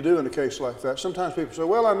you need to do in a case like that? Sometimes people say,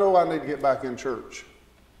 well, I know I need to get back in church.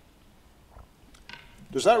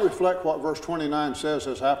 Does that reflect what verse 29 says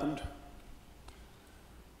has happened?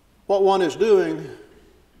 What one is doing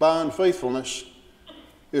by unfaithfulness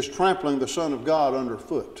is trampling the Son of God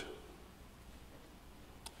underfoot.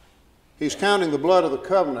 He's counting the blood of the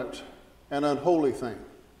covenant an unholy thing.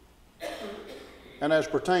 And as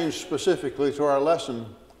pertains specifically to our lesson,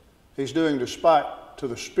 he's doing despite to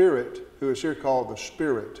the Spirit, who is here called the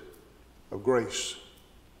Spirit of grace.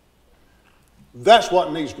 That's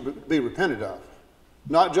what needs to be repented of,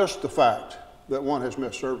 not just the fact that one has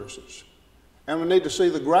missed services. And we need to see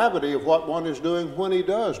the gravity of what one is doing when he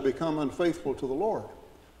does become unfaithful to the Lord.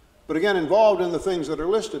 But again, involved in the things that are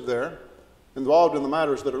listed there, involved in the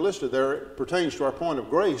matters that are listed there, it pertains to our point of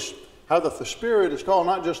grace, how that the Spirit is called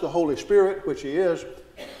not just the Holy Spirit, which he is,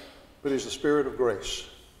 but he's the Spirit of grace.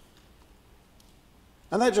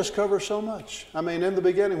 And that just covers so much. I mean, in the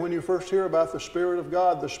beginning, when you first hear about the Spirit of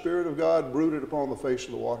God brooded upon the face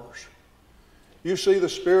of the waters. You see the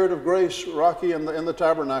Spirit of grace, Rocky, in the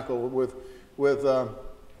tabernacle with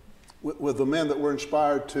the men that were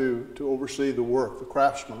inspired to oversee the work, the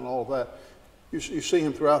craftsmen and all of that. You see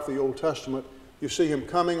him throughout the Old Testament. You see him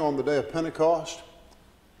coming on the day of Pentecost.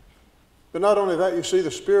 But not only that, you see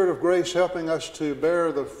the Spirit of grace helping us to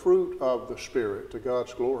bear the fruit of the Spirit to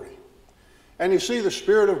God's glory. And you see the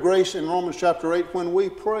Spirit of grace in Romans chapter 8 when we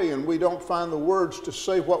pray and we don't find the words to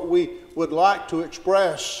say what we would like to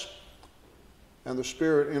express. And the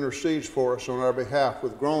Spirit intercedes for us on our behalf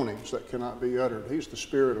with groanings that cannot be uttered. He's the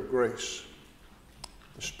Spirit of grace.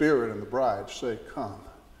 The Spirit and the bride say, come.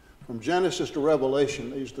 From Genesis to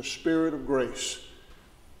Revelation, he's the Spirit of grace.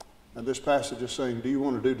 And this passage is saying, do you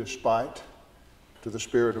want to do despite to the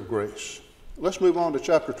Spirit of grace? Let's move on to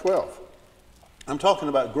chapter 12. I'm talking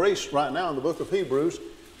about grace right now in the book of Hebrews.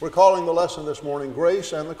 We're calling the lesson this morning,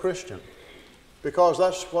 Grace and the Christian, because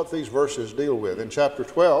that's what these verses deal with. In chapter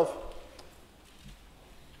 12,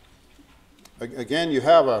 again, you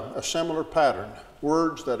have a similar pattern.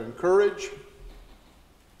 Words that encourage.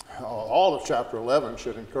 All of chapter 11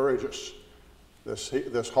 should encourage us,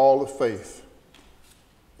 this hall of faith.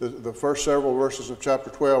 The first several verses of chapter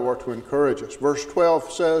 12 are to encourage us. Verse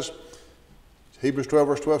 12 says, Hebrews 12,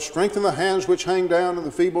 verse 12, strengthen the hands which hang down and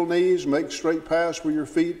the feeble knees, make straight paths for your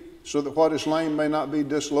feet, so that what is lame may not be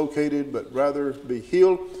dislocated, but rather be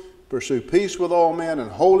healed. Pursue peace with all men and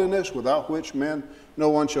holiness, without which no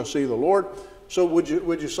one shall see the Lord. So would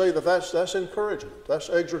you say that that's encouragement, that's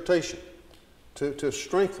exhortation, to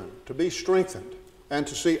strengthen, to be strengthened, and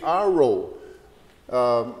to see our role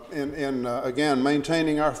in again,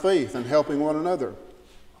 maintaining our faith and helping one another.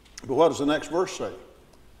 But what does the next verse say?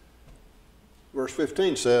 Verse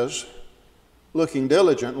 15 says, looking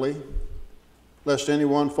diligently, lest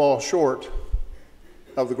anyone fall short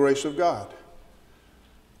of the grace of God,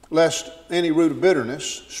 lest any root of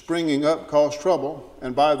bitterness springing up cause trouble,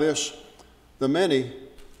 and by this the many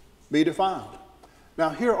be defiled.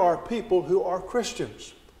 Now here are people who are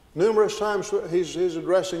Christians. Numerous times he's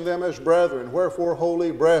addressing them as brethren, wherefore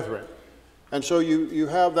holy brethren. And so you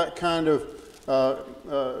have that kind of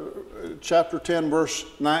chapter 10, verse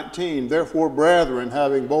 19, therefore brethren,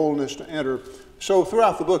 having boldness to enter. So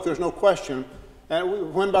throughout the book there's no question,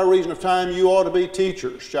 and when by reason of time you ought to be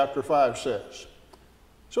teachers, chapter 5 says.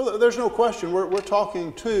 So there's no question, we're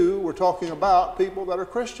talking about people that are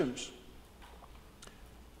Christians.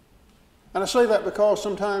 And I say that because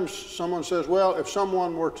sometimes someone says, well, if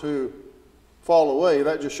someone were to fall away,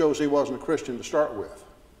 that just shows he wasn't a Christian to start with.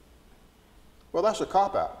 Well, that's a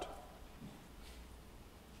cop-out.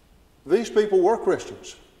 These people were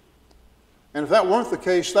Christians. And if that weren't the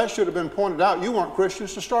case, that should have been pointed out. You weren't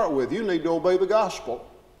Christians to start with. You need to obey the gospel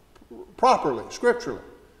properly, scripturally.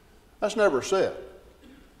 That's never said.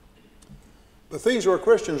 But these who are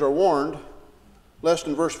Christians are warned, lest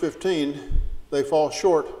in verse 15 they fall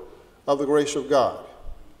short of the grace of God.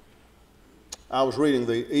 I was reading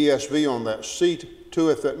the ESV on that. See to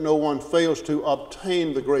it that no one fails to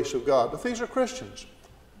obtain the grace of God. But these are Christians.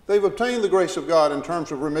 They've obtained the grace of God in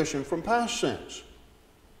terms of remission from past sins.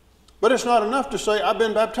 But it's not enough to say, I've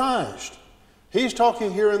been baptized. He's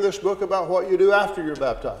talking here in this book about what you do after you're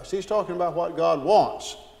baptized. He's talking about what God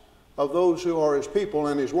wants of those who are his people,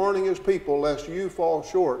 and he's warning his people lest you fall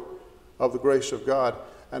short of the grace of God.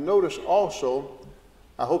 And notice also,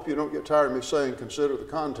 I hope you don't get tired of me saying consider the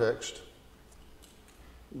context,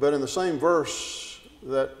 but in the same verse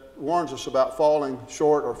that warns us about falling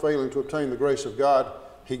short or failing to obtain the grace of God,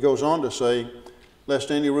 he goes on to say, lest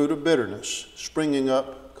any root of bitterness springing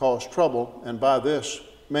up cause trouble, and by this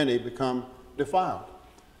many become defiled.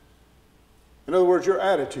 In other words, your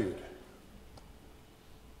attitude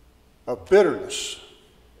of bitterness,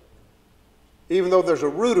 even though there's a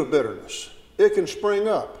root of bitterness, it can spring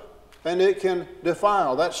up and it can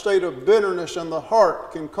defile. That state of bitterness in the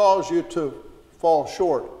heart can cause you to fall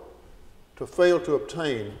short, to fail to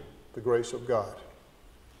obtain the grace of God.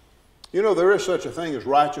 You know, there is such a thing as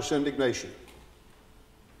righteous indignation.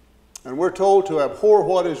 And we're told to abhor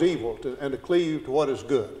what is evil and to cleave to what is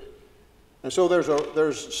good. And so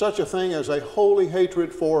there's such a thing as a holy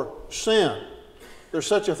hatred for sin. There's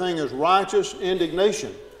such a thing as righteous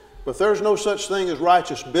indignation. But there's no such thing as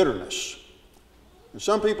righteous bitterness. And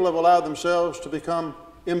some people have allowed themselves to become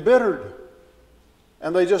embittered.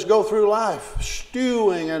 And they just go through life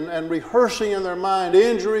stewing and rehearsing in their mind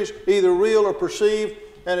injuries, either real or perceived,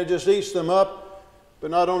 and it just eats them up. But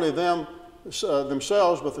not only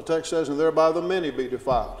themselves, but the text says, and thereby the many be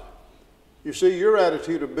defiled. You see, your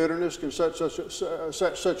attitude of bitterness can set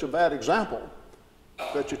such a bad example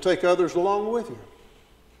that you take others along with you.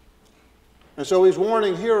 And so he's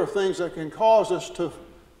warning here of things that can cause us to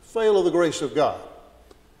fail of the grace of God.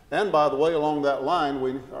 And by the way, along that line,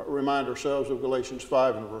 we remind ourselves of Galatians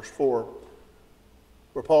 5 and verse 4,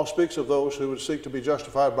 where Paul speaks of those who would seek to be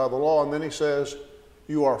justified by the law, and then he says,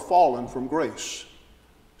 you are fallen from grace.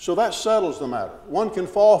 So that settles the matter. One can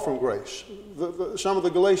fall from grace. Some of the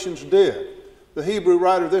Galatians did. The Hebrew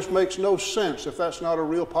writer, this makes no sense if that's not a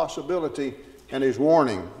real possibility, and he's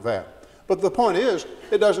warning that. But the point is,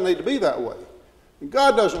 it doesn't need to be that way.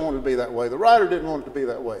 God doesn't want it to be that way. The writer didn't want it to be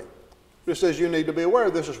that way. It says you need to be aware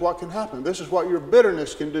this is what can happen. This is what your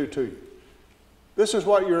bitterness can do to you. This is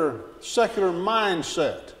what your secular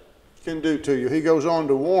mindset can do to you. He goes on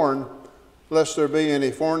to warn, lest there be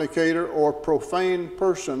any fornicator or profane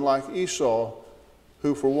person like Esau,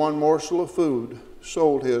 who for one morsel of food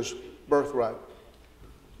sold his birthright.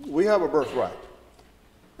 We have a birthright.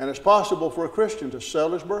 And it's possible for a Christian to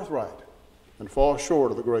sell his birthright and fall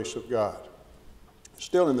short of the grace of God.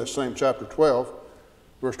 Still in this same chapter 12,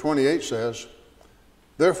 verse 28 says,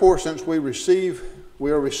 therefore, since we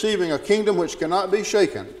are receiving a kingdom which cannot be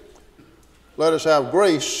shaken, let us have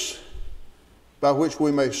grace by which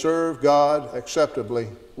we may serve God acceptably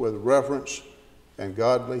with reverence and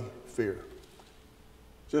godly fear.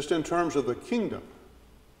 Just in terms of the kingdom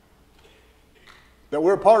that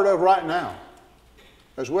we're part of right now,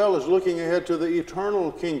 as well as looking ahead to the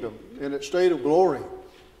eternal kingdom in its state of glory,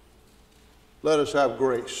 let us have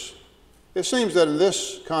grace. It seems that in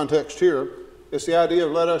this context here, it's the idea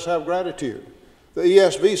of let us have gratitude. The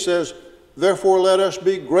ESV says, therefore let us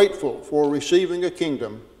be grateful for receiving a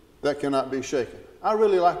kingdom that cannot be shaken. I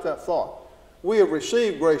really like that thought. We have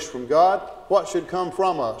received grace from God. What should come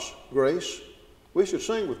from us? Grace. We should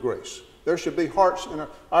sing with grace. There should be hearts in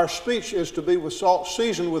our speech is to be with salt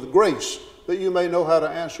seasoned with grace, that you may know how to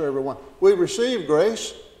answer everyone. We receive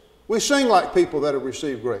grace. We sing like people that have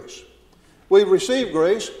received grace. We receive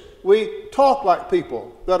grace. We talk like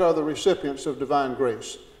people that are the recipients of divine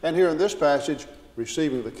grace. And here in this passage,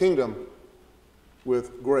 receiving the kingdom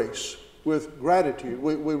with grace, with gratitude.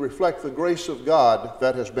 We reflect the grace of God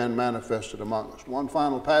that has been manifested among us. One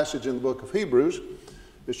final passage in the book of Hebrews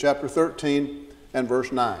is chapter 13 and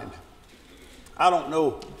verse 9. I don't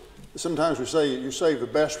know, sometimes we say you save the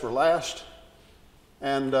best for last,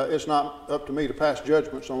 and it's not up to me to pass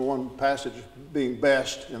judgments on one passage being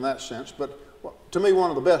best in that sense, but to me one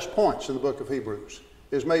of the best points in the book of Hebrews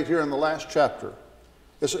is made here in the last chapter.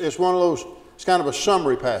 It's one of those, it's kind of a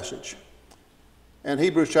summary passage. And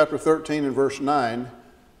Hebrews chapter 13 and verse 9,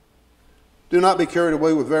 do not be carried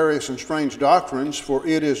away with various and strange doctrines, for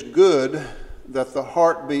it is good that the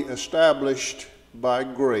heart be established by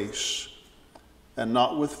grace, and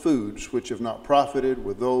not with foods which have not profited,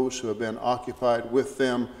 with those who have been occupied with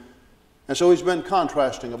them. And so he's been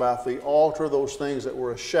contrasting about the altar, those things that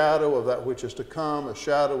were a shadow of that which is to come, a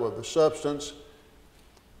shadow of the substance.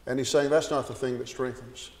 And he's saying that's not the thing that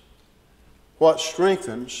strengthens. What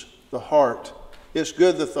strengthens the heart? It's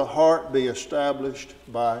good that the heart be established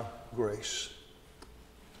by grace.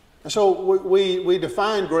 And so we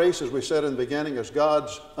define grace, as we said in the beginning, as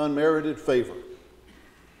God's unmerited favor.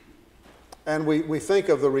 And we think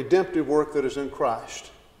of the redemptive work that is in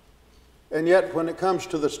Christ. And yet, when it comes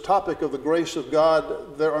to this topic of the grace of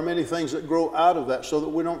God, there are many things that grow out of that, so that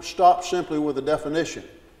we don't stop simply with a definition.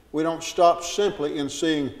 We don't stop simply in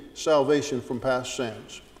seeing salvation from past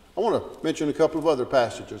sins. I want to mention a couple of other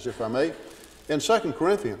passages, if I may. In 2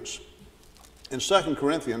 Corinthians,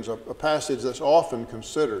 a passage that's often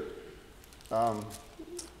considered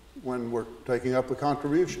when we're taking up the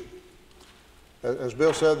contribution. As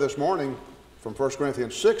Bill said this morning from 1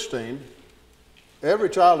 Corinthians 16, every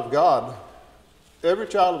child of God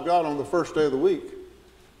on the first day of the week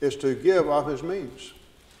is to give of his means.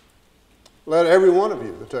 Let every one of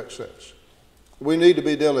you, the text says. We need to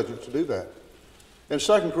be diligent to do that. In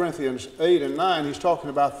 2 Corinthians 8 and 9, he's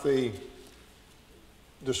talking about the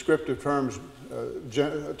descriptive terms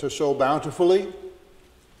to sow bountifully,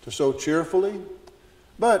 to sow cheerfully.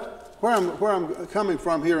 But where I'm coming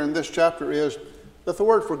from here in this chapter is that the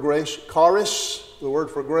word for grace, charis, the word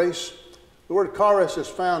charis is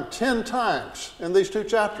found 10 times in these two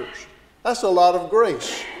chapters. That's a lot of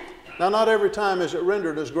grace. Now, not every time is it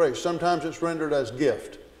rendered as grace. Sometimes it's rendered as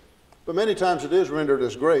gift. But many times it is rendered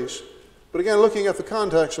as grace. But again, looking at the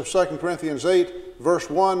context of 2 Corinthians 8, verse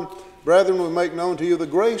 1, brethren, we make known to you the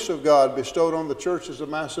grace of God bestowed on the churches of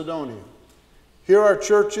Macedonia. Here are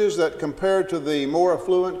churches that, compared to the more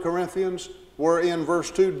affluent Corinthians, were in,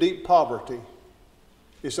 verse 2, deep poverty.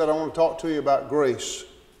 He said, I want to talk to you about grace.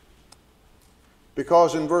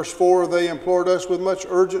 Because in verse 4, they implored us with much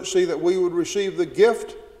urgency that we would receive the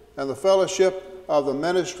gift and the fellowship of the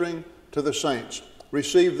ministering to the saints.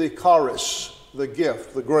 Receive the charis, the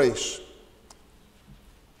gift, the grace.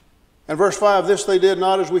 And verse 5, this they did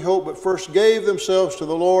not as we hoped, but first gave themselves to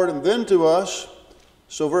the Lord and then to us.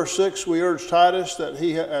 So verse 6, we urge Titus that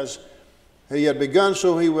as he had begun,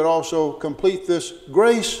 so he would also complete this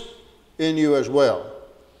grace in you as well.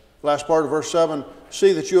 Last part of verse 7,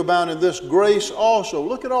 see that you abound in this grace also.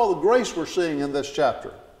 Look at all the grace we're seeing in this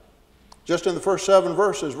chapter. Just in the first 7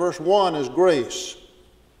 verses, verse 1 is grace.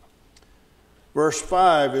 Verse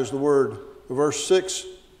 5 is the word, verse 6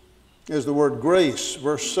 is the word grace.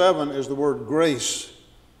 Verse 7 is the word grace.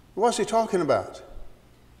 What's he talking about?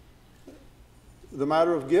 The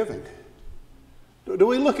matter of giving. Do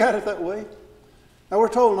we look at it that way? Now we're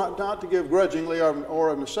told not to give grudgingly or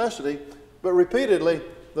of necessity, but repeatedly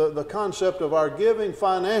the concept of our giving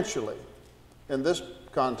financially in this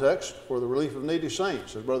context for the relief of needy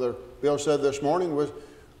saints. As Brother Bill said this morning,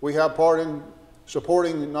 we have part in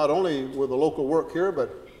supporting not only with the local work here,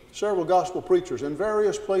 but several gospel preachers in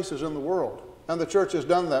various places in the world. And the church has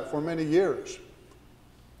done that for many years.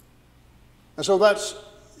 And so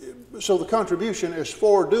the contribution is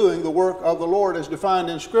for doing the work of the Lord as defined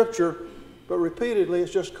in Scripture, but repeatedly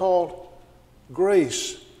it's just called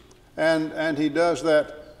grace. And he does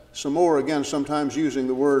that some more, again, sometimes using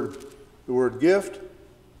the word gift.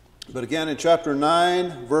 But again, in chapter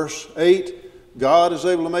 9, verse 8, God is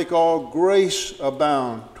able to make all grace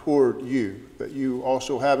abound toward you, that you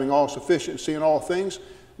also, having all sufficiency in all things,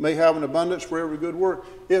 may have an abundance for every good work.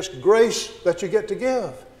 It's grace that you get to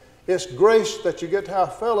give. It's grace that you get to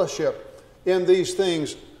have fellowship in these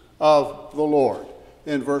things of the Lord.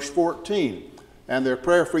 In verse 14, and their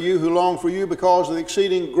prayer for you who long for you because of the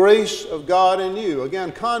exceeding grace of God in you.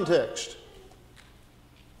 Again, context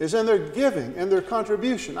is in their giving and their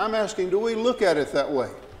contribution. I'm asking, do we look at it that way?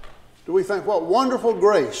 Do we think, what wonderful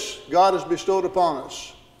grace God has bestowed upon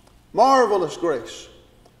us? Marvelous grace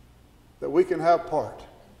that we can have part.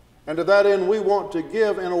 And to that end, we want to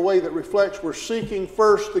give in a way that reflects we're seeking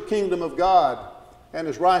first the kingdom of God and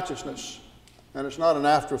His righteousness. And it's not an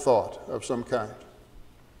afterthought of some kind.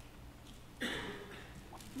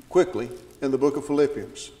 Quickly, in the book of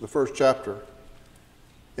Philippians, the first chapter.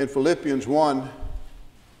 In Philippians 1,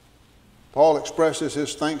 Paul expresses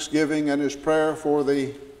his thanksgiving and his prayer for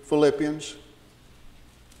the Philippians.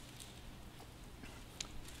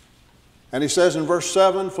 And he says in verse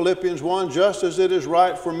 7, Philippians 1, just as it is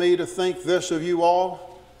right for me to think this of you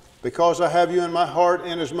all, because I have you in my heart,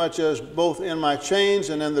 inasmuch as both in my chains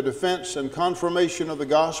and in the defense and confirmation of the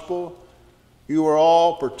gospel, you are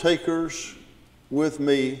all partakers with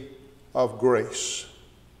me of grace.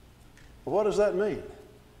 Well, what does that mean?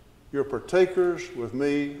 You're partakers with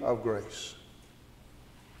me of grace.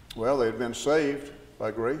 Well, they had been saved by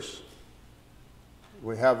grace.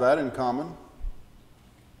 We have that in common.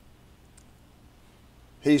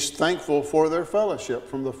 He's thankful for their fellowship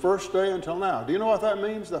from the first day until now. Do you know what that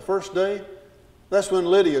means, the first day? That's when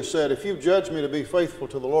Lydia said, if you judge me to be faithful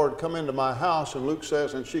to the Lord, come into my house. And Luke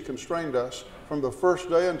says, and she constrained us from the first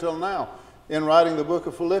day until now. In writing the book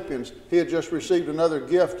of Philippians, he had just received another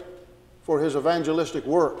gift for his evangelistic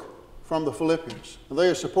work from the Philippians. And they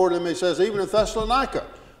had supported him, he says, even in Thessalonica.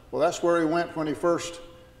 Well, that's where he went when he first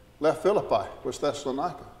left Philippi, was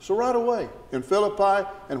Thessalonica. So right away, in Philippi,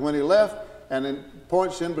 and when he left, and in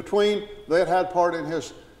points in between, they had had part in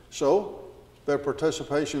his. So their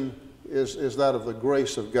participation is that of the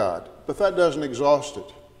grace of God. But that doesn't exhaust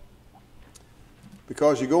it.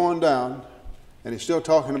 Because you go on down, and he's still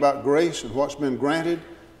talking about grace and what's been granted.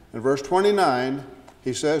 In verse 29,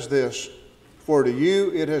 he says this, for to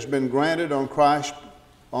you it has been granted on Christ,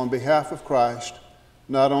 on behalf of Christ,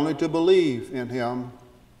 not only to believe in him,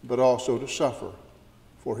 but also to suffer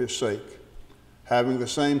for his sake, having the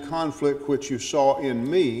same conflict which you saw in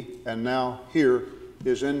me, and now here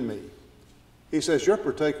is in me. He says, you're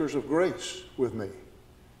partakers of grace with me.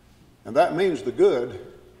 And that means the good,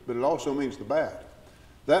 but it also means the bad.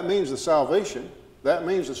 That means the salvation. That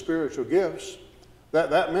means the spiritual gifts.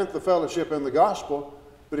 That meant the fellowship in the gospel.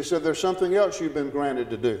 But he said there's something else you've been granted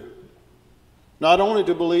to do. Not only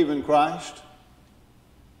to believe in Christ,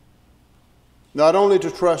 not only to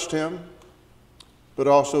trust him, but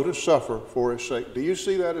also to suffer for his sake. Do you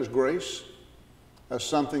see that as grace? As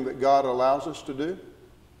something that God allows us to do?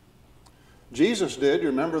 Jesus did. You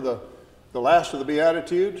remember the last of the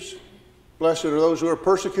Beatitudes? Blessed are those who are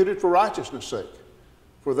persecuted for righteousness' sake,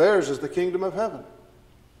 for theirs is the kingdom of heaven.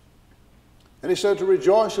 And he said to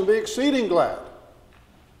rejoice and be exceeding glad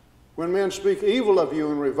when men speak evil of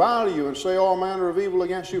you and revile you and say all manner of evil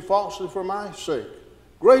against you falsely for my sake.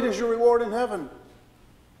 Great is your reward in heaven.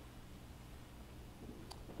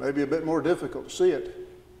 Maybe a bit more difficult to see it,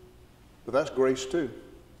 but that's grace too.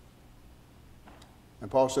 And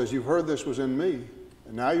Paul says, you've heard this was in me,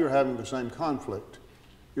 and now you're having the same conflict.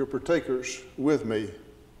 You're partakers with me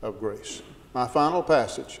of grace. My final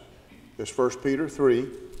passage is 1 Peter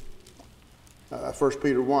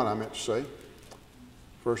 1 I meant to say.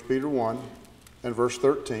 1 Peter 1 and verse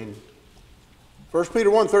 13. 1 Peter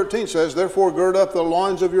 1:13 says, therefore gird up the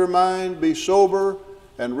loins of your mind, be sober,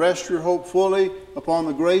 and rest your hope fully upon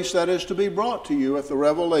the grace that is to be brought to you at the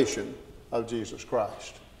revelation of Jesus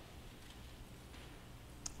Christ.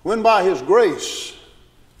 When by his grace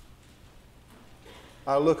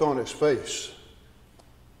I look on his face,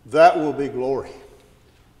 that will be glory.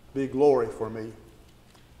 Be glory for me.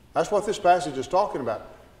 That's what this passage is talking about.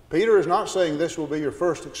 Peter is not saying this will be your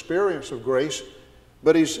first experience of grace,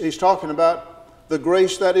 but he's talking about the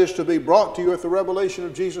grace that is to be brought to you at the revelation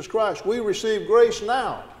of Jesus Christ. We receive grace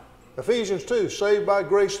now. Ephesians 2, saved by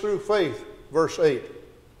grace through faith, verse 8.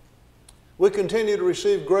 We continue to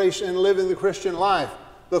receive grace in living the Christian life,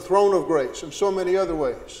 the throne of grace, and so many other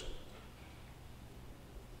ways.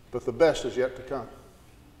 But the best is yet to come.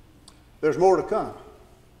 There's more to come.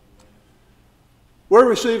 We're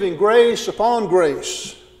receiving grace upon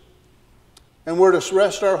grace, and we're to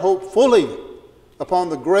rest our hope fully upon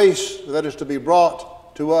the grace that is to be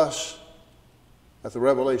brought to us at the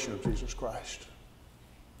revelation of Jesus Christ.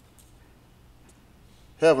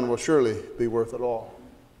 Heaven will surely be worth it all.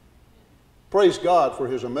 Praise God for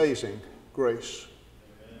his amazing grace.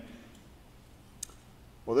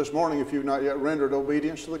 Well, this morning, if you've not yet rendered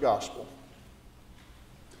obedience to the gospel,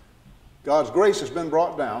 God's grace has been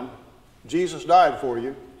brought down. Jesus died for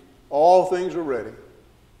you. All things are ready.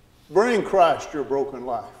 Bring Christ your broken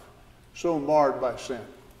life, so marred by sin.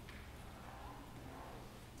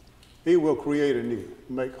 He will create anew,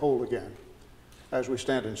 make whole again, as we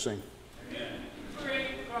stand and sing. Amen. Bring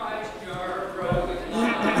Christ your broken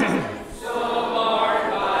life.